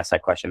somebody asked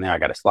that question there, I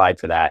got a slide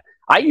for that.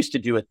 I used to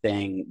do a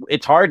thing,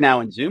 it's hard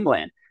now in Zoom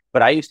land,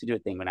 but I used to do a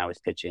thing when I was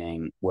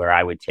pitching where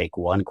I would take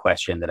one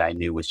question that I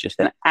knew was just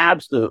an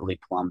absolutely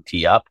plumb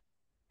tee up,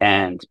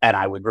 and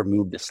I would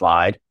remove the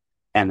slide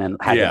and then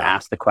have them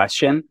ask the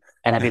question.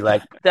 And I'd be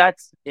like,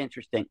 that's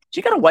interesting. So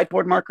you got a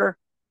whiteboard marker?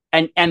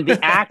 And the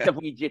act of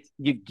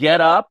you get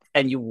up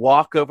and you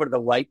walk over to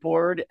the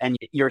whiteboard and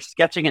you're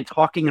sketching and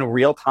talking in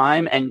real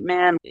time. And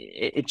man,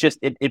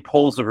 it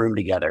pulls the room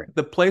together.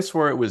 The place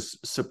where it was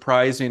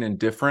surprising and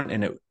different,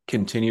 and it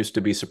continues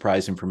to be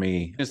surprising for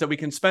me, is that we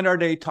can spend our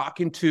day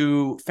talking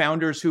to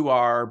founders who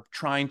are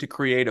trying to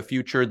create a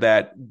future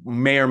that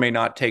may or may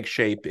not take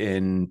shape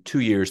in 2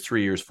 years,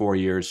 3 years, 4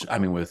 years. I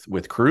mean,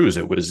 with Cruise,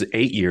 it was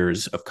 8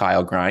 years of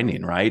Kyle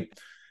grinding, right?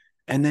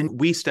 And then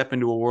we step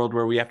into a world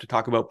where we have to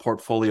talk about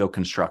portfolio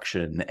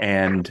construction.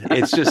 And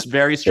it's just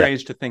very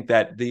strange to think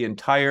that the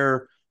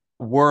entire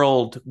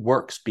world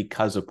works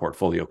because of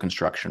portfolio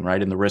construction,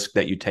 right? And the risk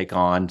that you take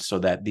on so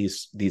that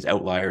these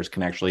outliers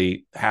can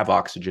actually have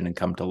oxygen and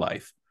come to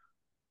life.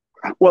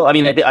 Well, I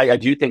mean, I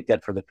do think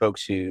that for the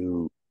folks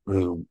who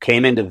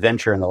came into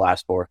venture in the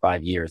last 4 or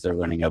 5 years, they're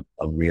learning a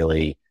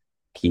really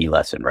key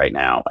lesson right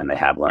now. And they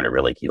have learned a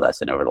really key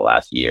lesson over the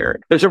last year.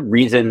 There's a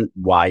reason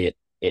why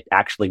it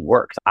actually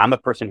works. I'm a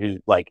person who's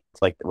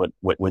it's like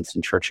what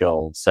Winston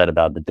Churchill said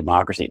about the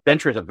democracy.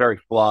 Venture is a very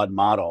flawed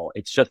model.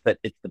 It's just that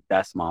it's the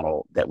best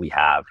model that we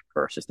have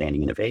for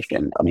sustaining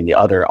innovation. I mean, the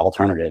other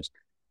alternatives,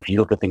 if you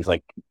look at things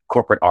like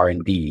corporate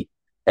R&D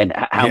and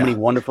how many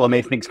wonderful,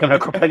 amazing things come out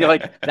of corporate, you're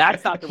like,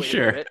 that's not the way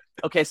to do it.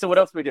 Okay, so what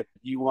else do we do?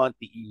 Do you want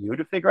the EU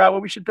to figure out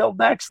what we should build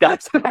next?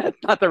 That's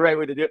not the right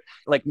way to do it.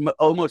 Like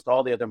almost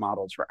all the other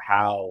models for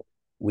how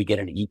we get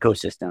an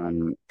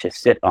ecosystem to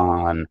sit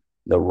on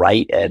the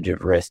right edge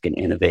of risk and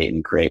innovate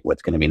and create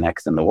what's going to be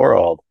next in the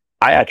world.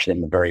 I actually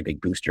am a very big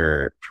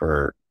booster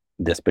for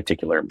this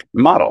particular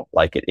model.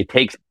 Like it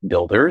takes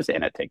builders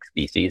and it takes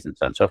VCs and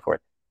so on and so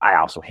forth. I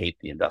also hate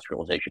the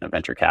industrialization of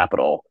venture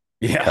capital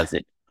because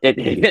it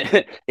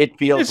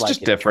feels it's like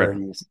just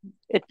different.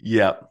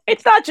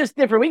 It's not just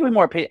different. We can be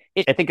more.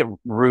 I think it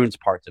ruins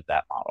parts of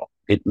that model.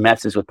 It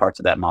messes with parts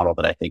of that model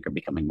that I think are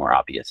becoming more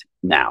obvious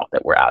now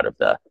that we're out of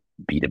the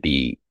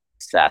B2B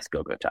SaaS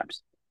go-go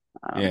times.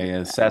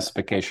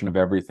 SaaSification of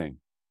everything.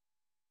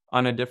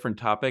 On a different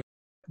topic,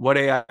 what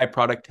AI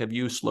product have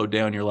you slowed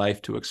down your life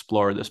to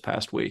explore this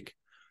past week?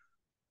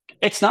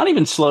 It's not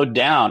even slowed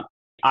down.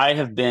 I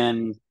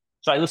listen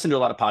to a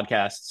lot of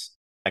podcasts.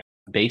 I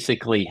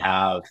basically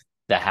have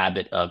the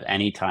habit of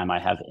anytime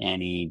I have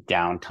any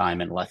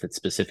downtime, unless it's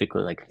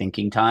specifically like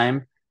thinking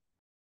time,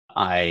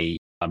 I'm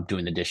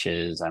doing the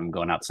dishes, I'm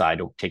going outside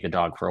to take a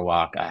dog for a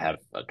walk. I have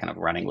a kind of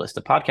running list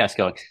of podcasts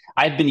going.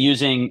 I've been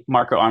using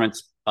Marco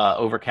Arment's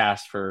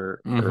Overcast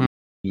for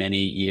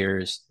many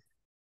years.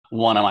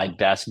 One of my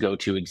best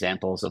go-to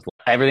examples of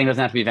everything doesn't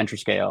have to be venture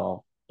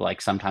scale. Like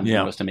sometimes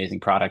the most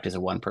amazing product is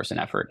a one-person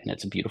effort, and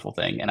it's a beautiful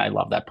thing. And I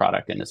love that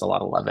product, and there's a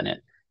lot of love in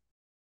it.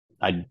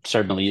 I'd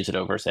certainly use it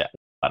over, say,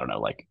 I don't know,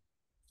 like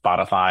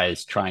Spotify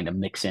is trying to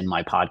mix in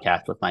my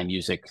podcast with my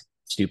music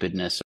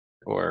stupidness,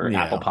 or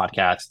Apple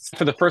Podcasts.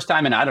 For the first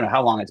time in, I don't know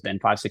how long it's been,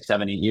 5, 6,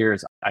 7, 8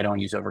 years, I don't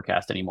use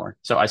Overcast anymore.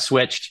 So I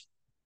switched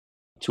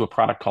to a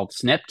product called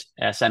Snipped,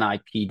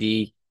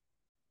 SNIPD.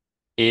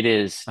 It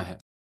is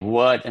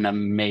what an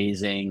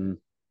amazing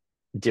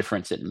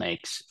difference it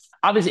makes.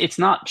 Obviously, it's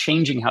not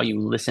changing how you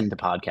listen to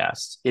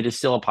podcasts. It is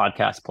still a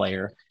podcast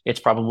player. It's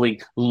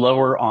probably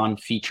lower on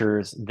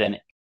features than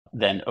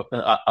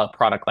a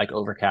product like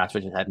Overcast,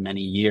 which has had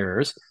many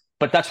years.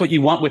 But that's what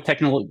you want with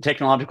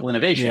technological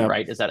innovation,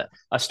 right? Is that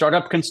a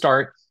startup can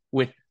start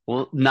with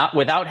not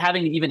without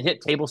having to even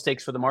hit table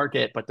stakes for the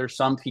market, but there's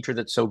some feature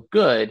that's so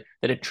good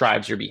that it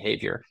drives your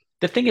behavior.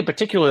 The thing in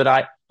particular that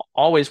I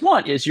always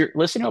want is you're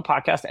listening to a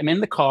podcast, I'm in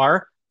the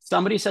car,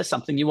 somebody says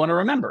something you want to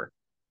remember.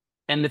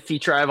 And the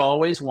feature I've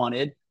always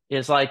wanted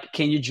is like,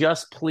 can you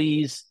just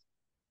please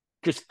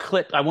just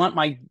clip, I want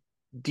my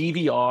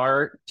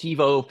DVR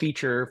TiVo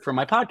feature for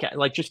my podcast.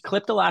 Like just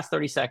clip the last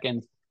 30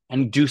 seconds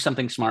and do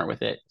something smart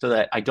with it so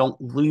that I don't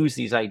lose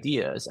these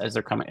ideas as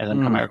I'm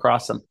coming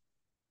across them.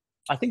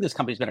 I think this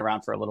company's been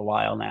around for a little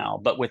while now,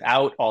 but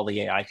without all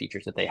the AI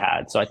features that they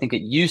had. So I think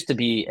it used to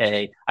be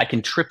I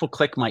can triple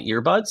click my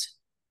earbuds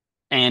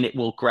and it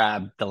will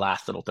grab the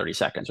last little 30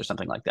 seconds or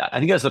something like that. I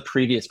think that was the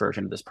previous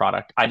version of this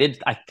product. I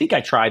think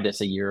I tried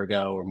this a year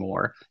ago or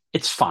more.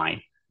 It's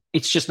fine.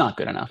 It's just not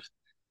good enough.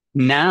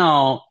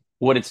 Now,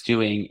 what it's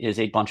doing is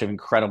a bunch of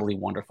incredibly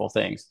wonderful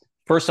things.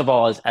 First of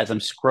all, as I'm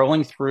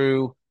scrolling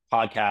through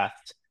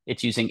podcasts,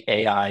 it's using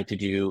AI to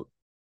do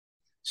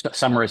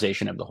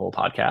summarization of the whole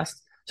podcast.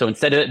 So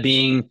instead of it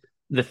being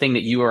the thing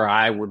that you or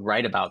I would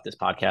write about this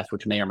podcast,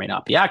 which may or may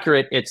not be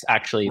accurate, it's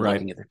actually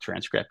looking at the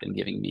transcript and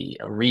giving me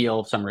a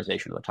real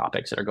summarization of the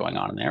topics that are going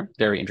on in there.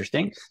 Very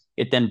interesting.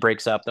 It then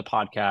breaks up the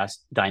podcast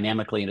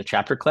dynamically into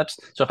chapter clips.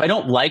 So if I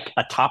don't like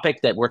a topic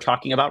that we're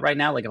talking about right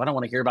now, like if I don't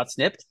want to hear about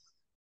Snipped,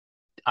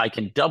 I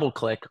can double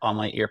click on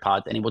my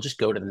earpods and it will just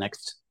go to the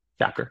next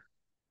chapter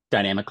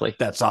dynamically.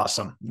 That's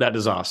awesome. That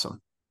is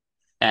awesome.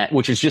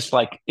 Which is just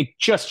like, it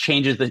just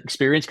changes the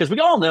experience because we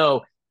all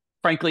know,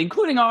 frankly,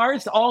 including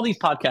ours, all these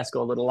podcasts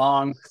go a little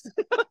long.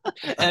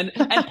 and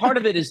part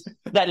of it is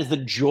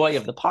the joy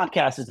of the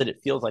podcast is that it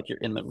feels like you're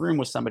in the room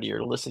with somebody,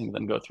 you're listening to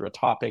them go through a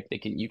topic.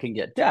 You can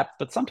get depth,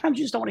 but sometimes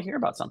you just don't want to hear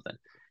about something.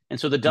 And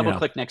so the double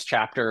click next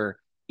chapter,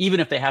 even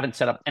if they haven't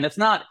set up, and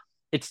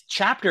it's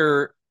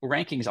chapter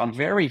rankings on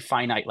very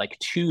finite, like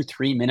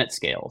 2-3 minute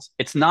scales.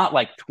 It's not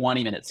like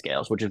 20-minute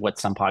scales, which is what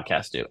some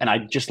podcasts do. And I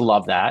just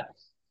love that.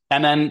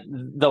 And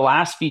then the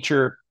last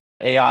feature,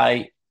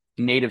 AI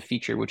native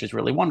feature, which is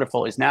really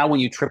wonderful, is now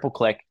when you triple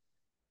click,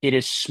 it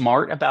is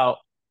smart about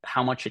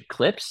how much it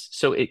clips.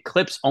 So it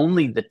clips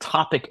only the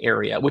topic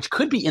area, which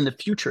could be in the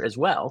future as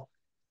well.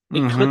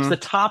 It clips the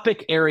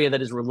topic area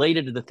that is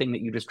related to the thing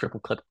that you just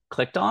triple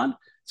clicked on.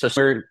 So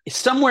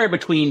somewhere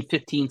between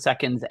 15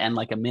 seconds and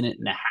like a minute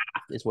and a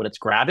half is what it's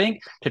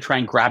grabbing to try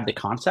and grab the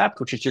concept,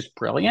 which is just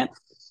brilliant.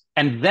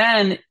 And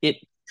then it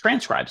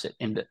transcribes it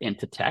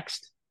into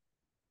text.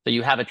 So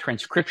you have a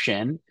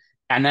transcription.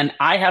 And then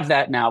I have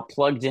that now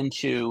plugged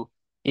into,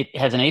 it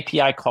has an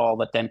API call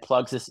that then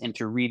plugs this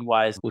into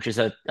Readwise, which is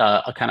a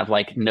kind of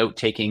like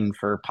note-taking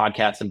for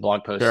podcasts and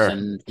blog posts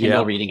and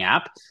Kindle reading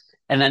app.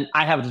 And then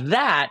I have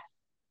that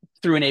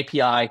through an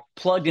API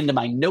plugged into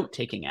my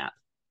note-taking app.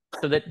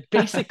 So that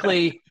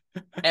basically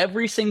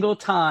every single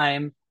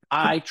time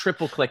I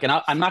triple click, and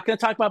I'm not going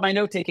to talk about my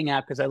note-taking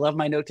app because I love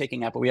my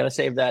note-taking app, but we got to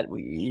save that.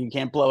 You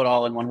can't blow it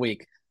all in 1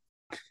 week.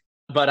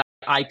 But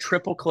I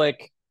triple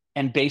click,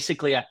 and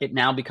basically it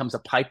now becomes a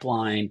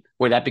pipeline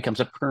where that becomes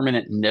a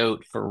permanent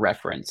note for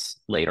reference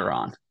later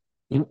on.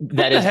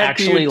 That is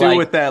actually do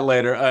with that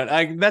later.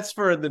 That's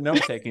for the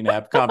note-taking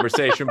app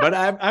conversation. But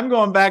I'm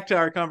going back to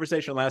our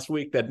conversation last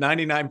week that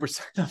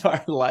 99% of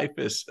our life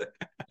is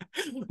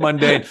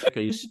mundane. I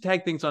used to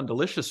tag things on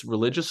Delicious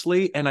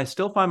religiously, and I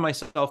still find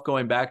myself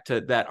going back to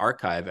that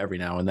archive every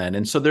now and then.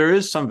 And so there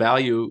is some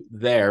value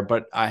there,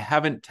 but I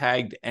haven't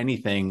tagged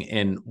anything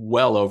in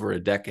well over a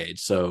decade.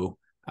 So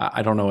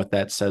I don't know what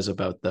that says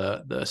about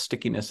the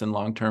stickiness and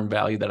long-term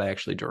value that I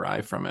actually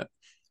derive from it.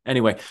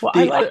 Anyway, well,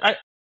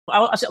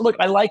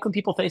 I like when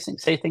people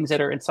say things that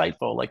are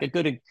insightful. Like a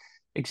good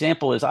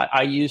example is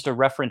I used a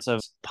reference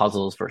of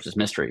puzzles versus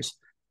mysteries.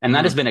 And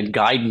that has been a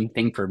guiding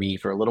thing for me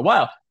for a little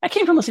while. I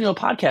came from listening to a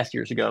podcast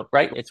years ago,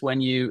 right? It's when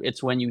you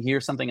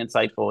hear something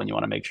insightful and you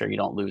want to make sure you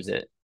don't lose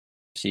it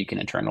so you can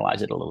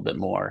internalize it a little bit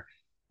more.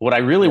 What I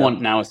really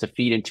want now is to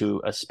feed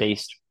into a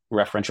spaced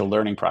referential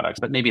learning products,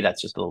 but maybe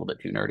that's just a little bit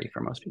too nerdy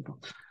for most people.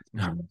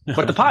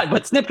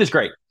 But Snipped is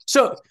great.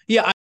 So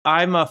yeah,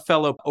 I'm a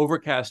fellow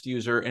Overcast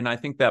user, and I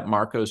think that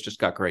Marco's just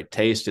got great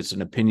taste. It's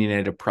an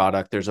opinionated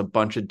product. There's a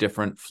bunch of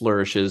different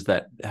flourishes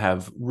that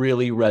have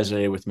really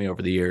resonated with me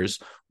over the years.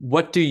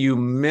 What do you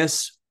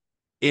miss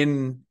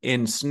in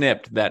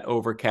Snipped that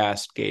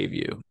Overcast gave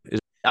you?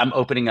 I'm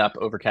opening up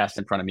Overcast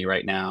in front of me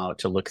right now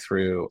to look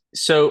through.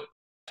 So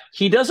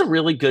he does a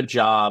really good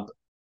job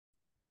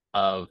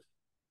of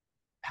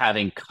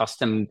having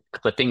custom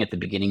clipping at the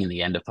beginning and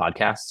the end of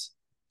podcasts.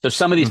 So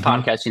some of these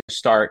podcasts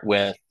start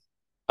with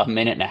a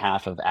minute and a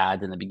half of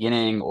ads in the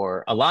beginning,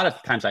 or a lot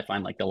of times I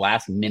find like the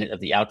last minute of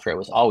the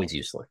outro is always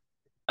useless.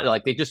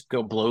 Like they just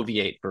go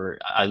bloviate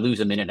I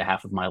lose a minute and a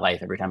half of my life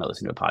every time I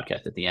listen to a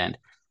podcast at the end.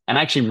 And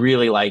I actually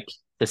really like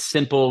the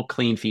simple,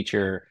 clean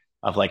feature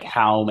of like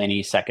how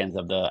many seconds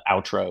of the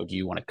outro do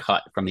you want to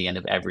cut from the end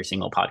of every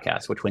single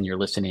podcast, which when you're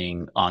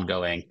listening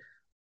ongoing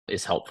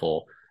is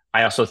helpful.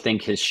 I also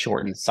think his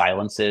shortened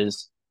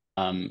silences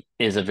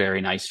is a very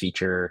nice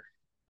feature.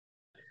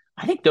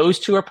 I think those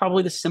two are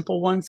probably the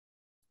simple ones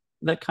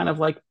that kind of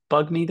like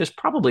bug me. There's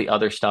probably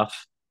other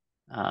stuff.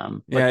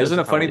 Isn't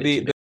it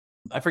funny?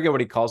 I forget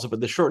what he calls it, but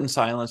the shortened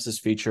silences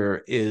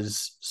feature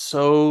is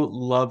so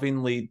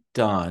lovingly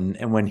done.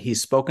 And when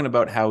he's spoken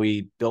about how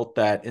he built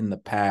that in the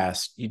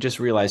past, you just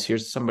realize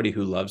here's somebody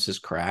who loves his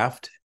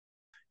craft.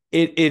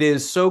 It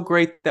is so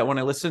great that when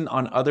I listen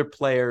on other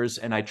players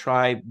and I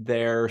try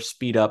their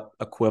speed up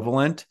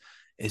equivalent,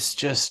 it's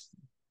just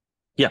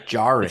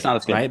jarring. It's not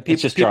as good. Right?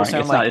 It's just jarring.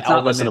 Sound like it's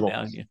not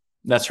listenable.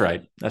 That's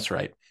right.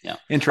 Yeah.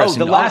 Interesting.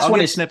 The last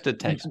one is Snipped.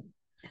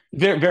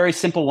 Very, very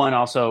simple one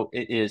also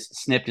is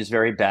Snipped is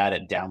very bad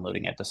at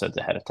downloading episodes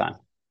ahead of time.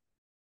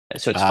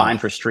 So it's fine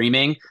for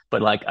streaming,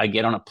 but like I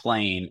get on a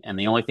plane and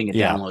the only thing it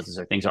downloads is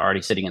things are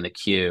already sitting in the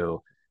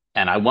queue.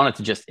 And I want it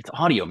to just, it's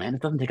audio, man.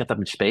 It doesn't take up that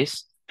much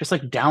space. Just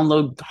like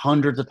download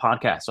hundreds of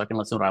podcasts so I can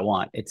listen to what I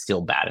want. It's still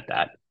bad at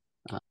that.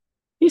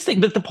 These things,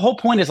 but the whole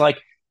point is like,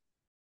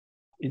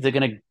 is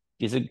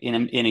it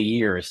in a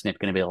year, is Snip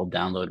going to be able to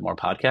download more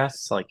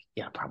podcasts? Like,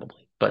 yeah,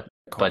 probably. But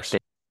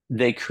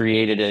they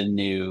created a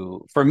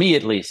new, for me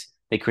at least,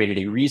 they created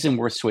a reason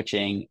worth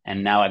switching.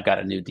 And now I've got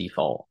a new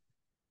default.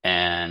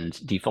 And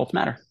defaults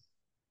matter.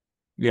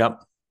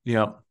 Yep.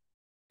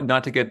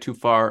 Not to get too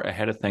far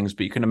ahead of things,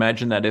 but you can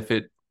imagine that if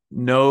it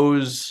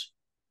knows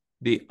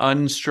the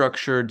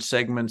unstructured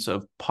segments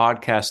of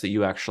podcasts that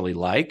you actually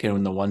like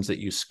and the ones that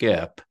you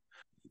skip,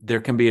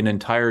 there can be an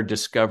entire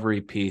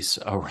discovery piece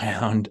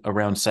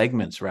around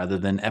segments rather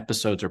than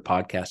episodes or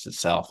podcasts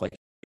itself. Like,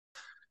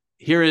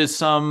 here is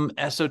some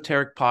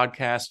esoteric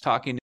podcast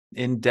talking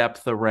in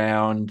depth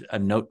around a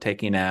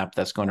note-taking app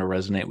that's going to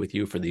resonate with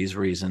you for these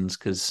reasons,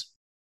 because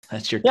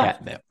that's your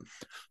catnip.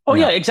 Oh,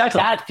 yeah, exactly.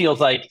 That feels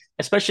like,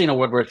 especially in a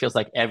world where it feels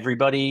like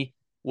everybody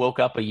woke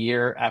up a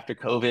year after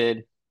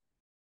COVID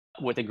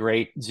with a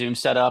great Zoom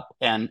setup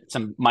and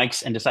some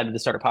mics and decided to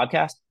start a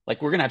podcast.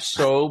 Like, we're going to have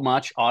so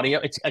much audio.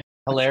 It's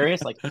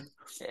hilarious. Like,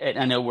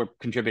 I know we're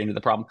contributing to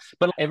the problem,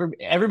 but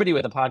everybody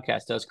with a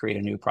podcast does create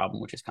a new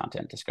problem, which is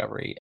content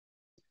discovery.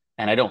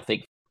 And I don't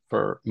think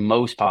for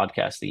most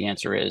podcasts, the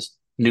answer is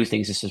new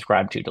things to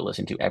subscribe to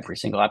listen to every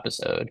single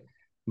episode.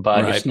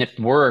 But if Snip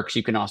works,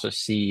 you can also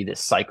see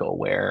this cycle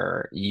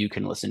where you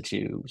can listen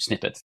to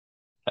snippets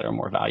that are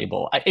more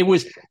valuable.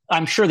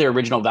 I'm sure their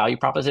original value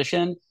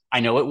proposition, I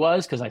know it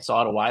was because I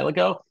saw it a while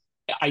ago.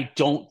 I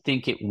don't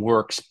think it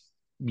works.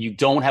 You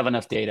don't have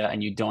enough data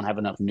and you don't have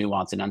enough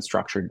nuance and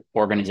unstructured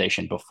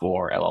organization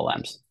before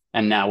LLMs.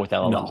 And now with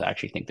LLMs, I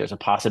actually think there's a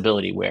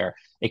possibility where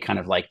a kind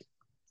of like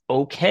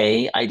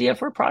okay idea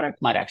for a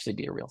product might actually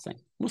be a real thing.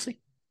 We'll see.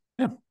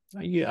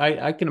 Yeah,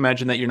 I can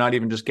imagine that you're not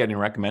even just getting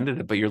recommended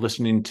it, but you're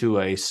listening to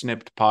a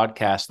snipped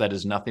podcast that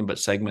is nothing but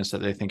segments that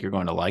they think you're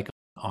going to like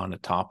on a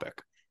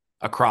topic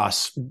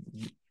across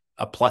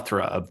a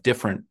plethora of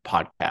different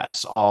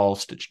podcasts all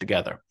stitched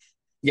together.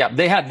 Yeah,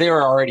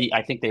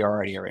 I think they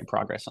already are in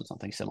progress on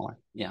something similar.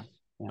 Yeah.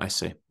 I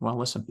see. Well,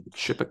 listen,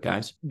 ship it,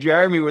 guys.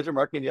 Jeremy was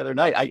remarking the other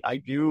night, I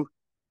do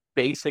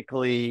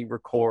basically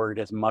record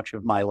as much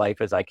of my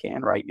life as I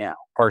can right now,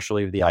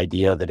 partially with the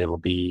idea that it'll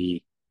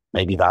be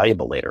maybe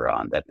valuable later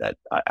on, that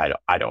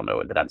I don't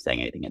know that I'm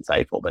saying anything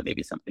insightful, but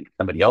maybe something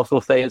somebody else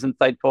will say is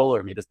insightful,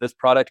 or maybe this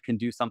product can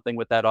do something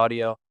with that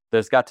audio.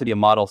 There's got to be a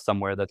model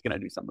somewhere that's going to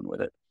do something with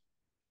it.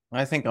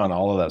 I think on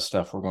all of that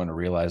stuff, we're going to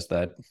realize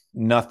that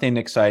nothing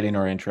exciting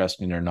or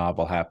interesting or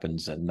novel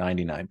happens in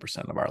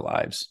 99% of our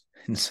lives.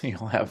 And so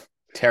you'll have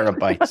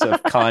terabytes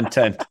of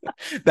content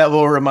that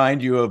will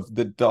remind you of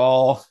the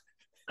dull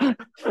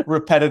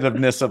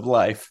repetitiveness of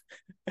life,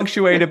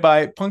 punctuated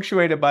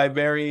by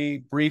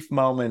very brief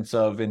moments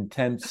of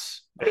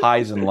intense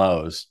highs and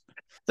lows.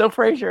 So,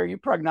 Fraser, are you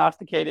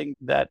prognosticating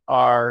that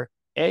our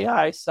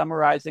AI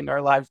summarizing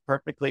our lives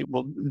perfectly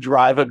will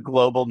drive a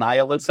global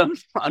nihilism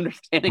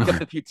understanding of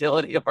the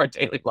futility of our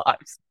daily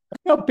lives?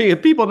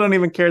 People don't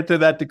even care to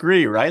that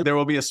degree, right? There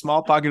will be a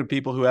small pocket of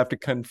people who have to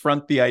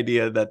confront the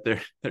idea that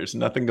there's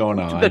nothing going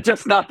on. They're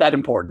just not that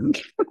important.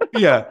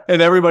 Yeah.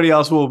 And everybody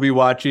else will be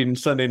watching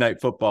Sunday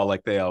Night Football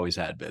like they always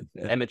had been.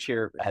 Emmett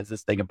Shear has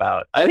this thing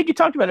about, I think he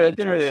talked about it at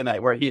dinner the other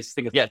night, where he's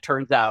thinking, it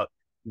turns out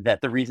that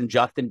the reason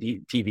Justin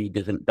TV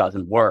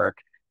doesn't work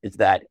is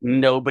that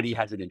nobody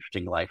has an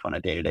interesting life on a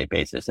day-to-day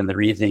basis. And the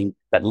reason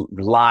that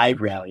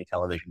live reality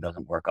television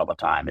doesn't work all the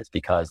time is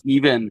because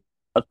even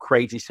a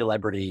crazy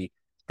celebrity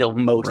still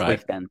mostly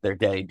spends their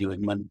day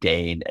doing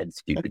mundane and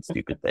stupid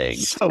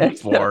things. So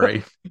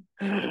boring.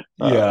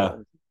 Yeah.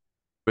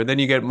 But then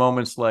you get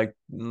moments like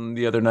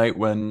the other night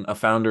when a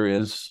founder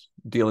is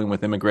dealing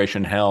with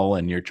immigration hell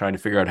and you're trying to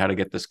figure out how to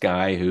get this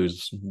guy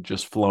who's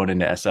just flown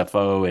into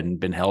SFO and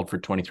been held for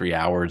 23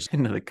 hours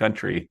into the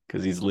country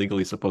because he's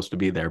legally supposed to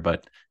be there,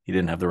 but he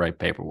didn't have the right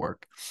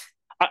paperwork.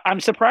 I'm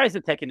surprised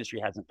the tech industry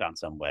hasn't found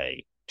some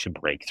way to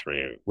break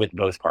through with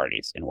both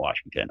parties in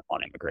Washington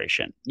on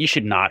immigration. You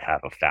should not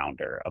have a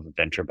founder of a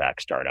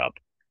venture-backed startup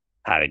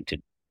having to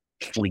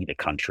flee the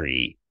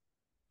country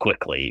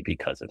quickly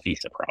because of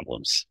visa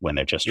problems when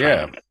they're just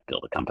trying to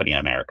build a company in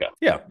America.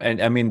 Yeah.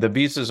 And I mean, the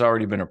visa's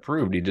already been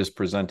approved. He just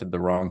presented the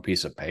wrong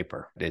piece of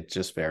paper. It's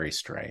just very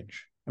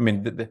strange. I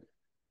mean,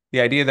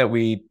 the idea that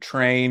we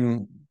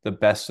train the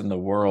best in the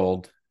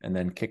world and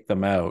then kick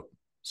them out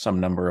some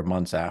number of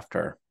months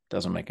after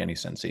doesn't make any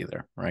sense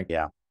either, right?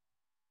 Yeah.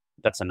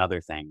 That's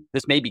another thing.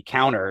 This may be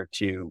counter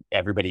to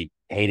everybody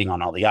hating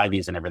on all the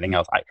Ivies and everything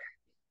else.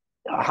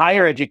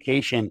 Higher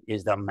education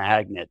is the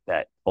magnet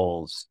that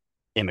pulls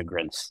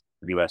immigrants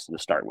to the U.S. to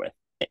start with,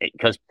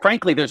 because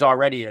frankly, there's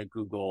already a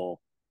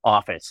Google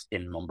office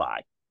in Mumbai,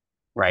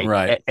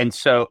 right? And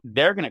so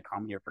they're going to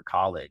come here for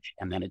college,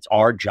 and then it's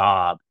our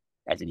job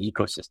as an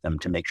ecosystem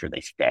to make sure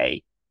they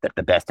stay. That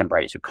the best and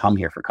brightest who come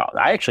here for college.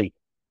 I actually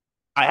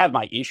I have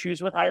my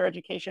issues with higher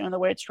education and the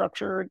way it's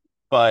structured,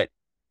 but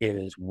it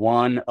is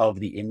one of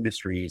the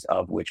industries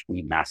of which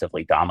we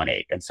massively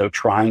dominate. And so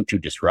trying to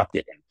disrupt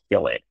it and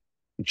kill it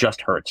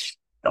just hurts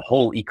the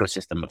whole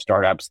ecosystem of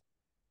startups.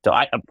 So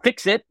I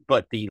fix it,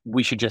 but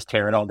we should just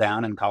tear it all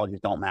down and colleges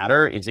don't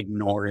matter is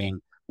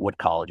ignoring what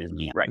colleges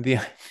mean. Right. The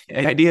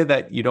idea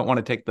that you don't want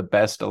to take the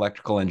best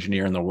electrical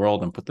engineer in the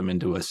world and put them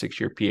into a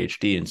 6-year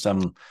PhD in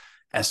some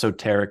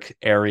esoteric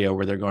area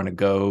where they're going to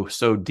go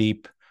so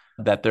deep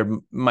that there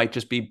might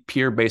just be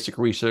pure basic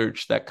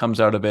research that comes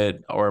out of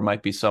it, or it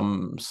might be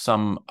some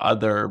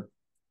other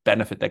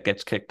benefit that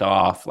gets kicked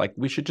off. Like,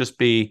 we should just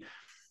be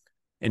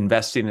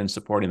investing and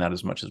supporting that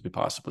as much as we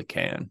possibly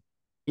can.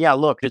 Yeah,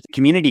 look,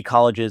 community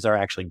colleges are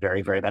actually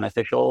very, very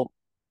beneficial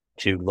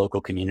to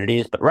local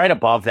communities. But right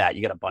above that,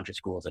 you got a bunch of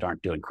schools that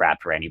aren't doing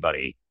crap for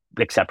anybody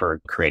except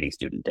for creating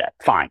student debt.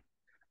 Fine.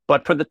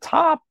 But for the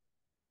top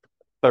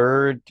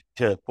third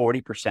to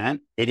 40%,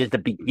 it is the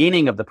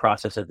beginning of the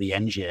process of the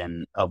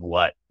engine of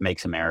what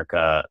makes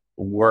America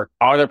work.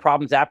 Are there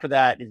problems after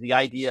that? Is the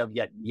idea of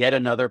yet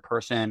another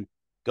person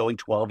going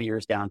 12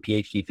 years down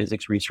PhD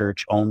physics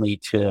research only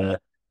to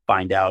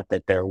find out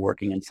that they're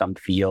working in some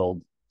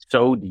field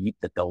so deep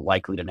that they're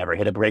likely to never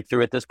hit a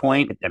breakthrough at this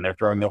point, and they're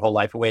throwing their whole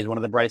life away as one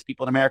of the brightest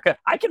people in America?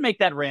 I can make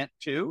that rant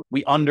too.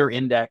 We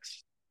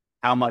under-index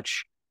how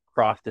much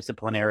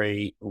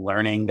cross-disciplinary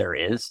learning there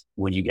is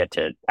when you get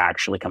to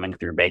actually coming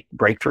through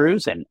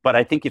breakthroughs. But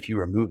I think if you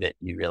remove it,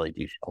 you really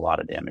do a lot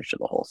of damage to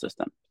the whole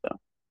system. So,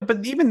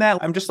 but even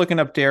that, I'm just looking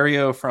up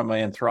Dario from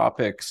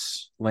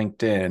Anthropic's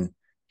LinkedIn.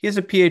 He has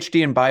a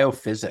PhD in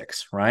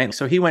biophysics, right?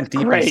 So he went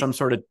deep in some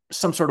sort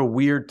of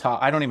weird talk.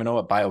 I don't even know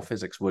what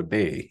biophysics would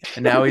be.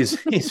 And now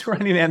he's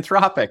running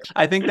Anthropic.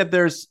 I think that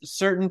there's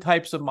certain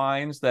types of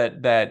minds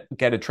that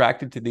get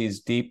attracted to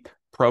these deep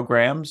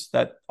programs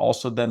that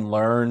also then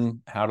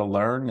learn how to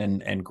learn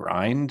and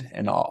grind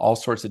and all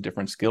sorts of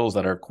different skills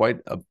that are quite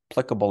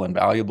applicable and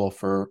valuable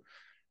for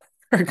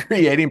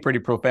creating pretty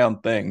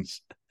profound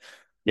things.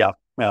 Yeah,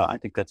 well, I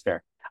think that's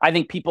fair. I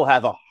think people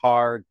have a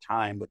hard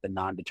time with the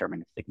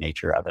non-deterministic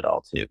nature of it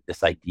all too.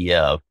 This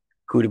idea of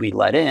who do we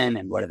let in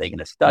and what are they going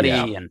to study?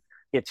 Yeah. And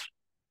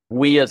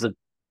we as a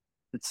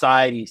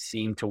society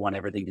seem to want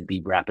everything to be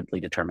rapidly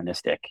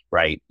deterministic,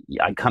 right?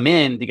 I come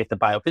in to get the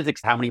biophysics.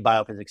 How many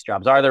biophysics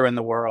jobs are there in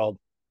the world?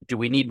 Do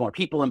we need more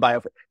people in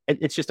biophysics?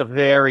 It's just a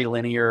very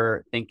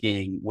linear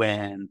thinking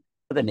when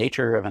the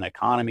nature of an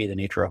economy, the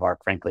nature of our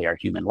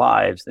human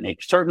lives,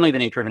 certainly the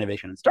nature of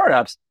innovation and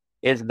startups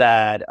is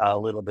that a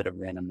little bit of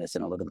randomness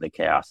and a little bit of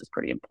chaos is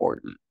pretty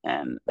important.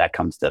 And that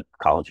comes to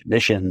college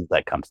admissions,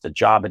 that comes to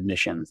job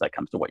admissions, that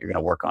comes to what you're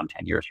going to work on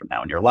 10 years from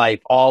now in your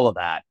life, all of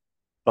that.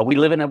 But we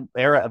live in an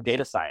era of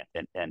data science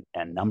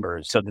and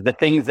numbers. So the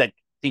things that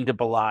seem to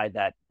belie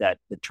that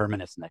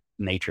deterministic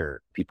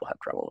nature, people have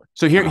trouble with.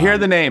 So here are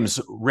the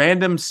names: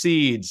 random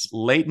seeds,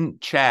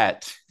 latent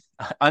chat,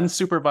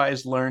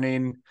 unsupervised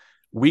learning,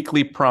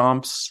 weekly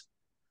prompts.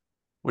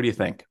 What do you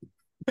think?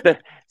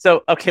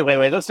 So, okay,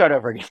 wait, let's start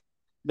over again.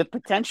 The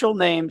potential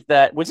names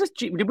did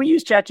we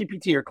use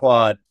ChatGPT or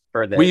Claude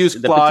for this? We use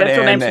Claude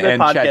and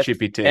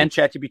ChatGPT. And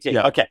ChatGPT.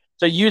 Yeah. Okay.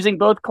 So using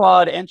both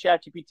Claude and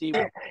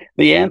ChatGPT,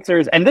 the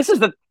answers, and this is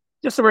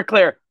just so we're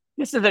clear,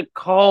 this is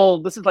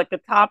like the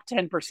top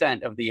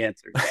 10% of the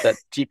answers that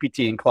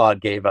GPT and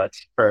Claude gave us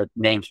for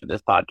names for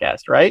this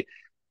podcast, right?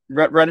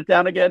 Run it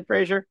down again,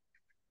 Fraser.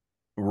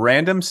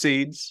 Random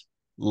seeds,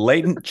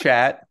 latent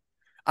chat.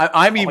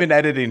 I'm even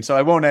editing, so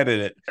I won't edit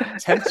it.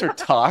 Tensor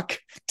talk,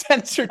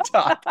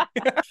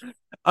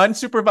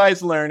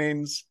 unsupervised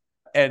learnings,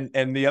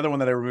 and the other one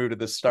that I removed at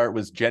the start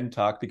was Gen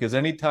Talk, because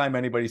anytime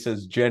anybody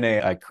says Gen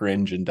A, I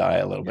cringe and die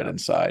a little bit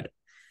inside.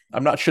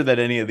 I'm not sure that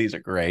any of these are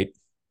great.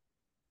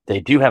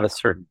 They do have a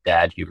certain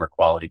dad humor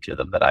quality to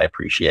them that I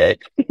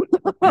appreciate.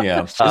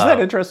 Yeah, isn't that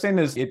interesting?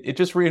 It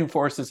just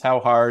reinforces how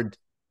hard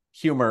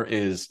humor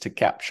is to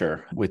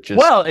capture with just...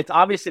 Well, it's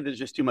obviously there's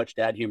just too much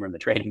dad humor in the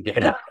training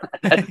data.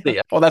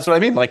 Well, that's what I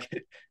mean. Like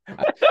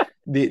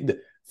the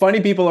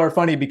funny people are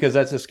funny because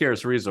that's a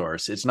scarce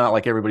resource. It's not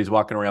like everybody's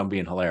walking around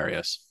being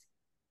hilarious.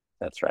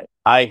 That's right.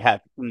 I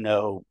have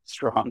no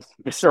strong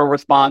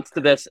response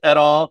to this at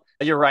all.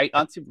 You're right.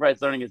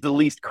 Unsupervised learning is the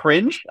least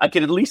cringe. I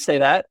can at least say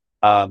that.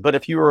 But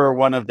if you were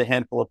one of the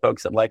handful of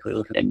folks that likely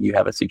listen and you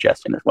have a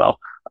suggestion as well,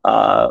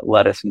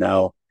 let us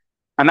know.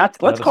 And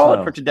let's call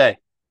it for today.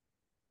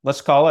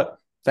 Let's call it.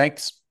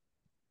 Thanks.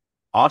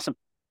 Awesome.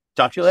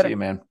 Talk to you later. See you,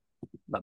 man.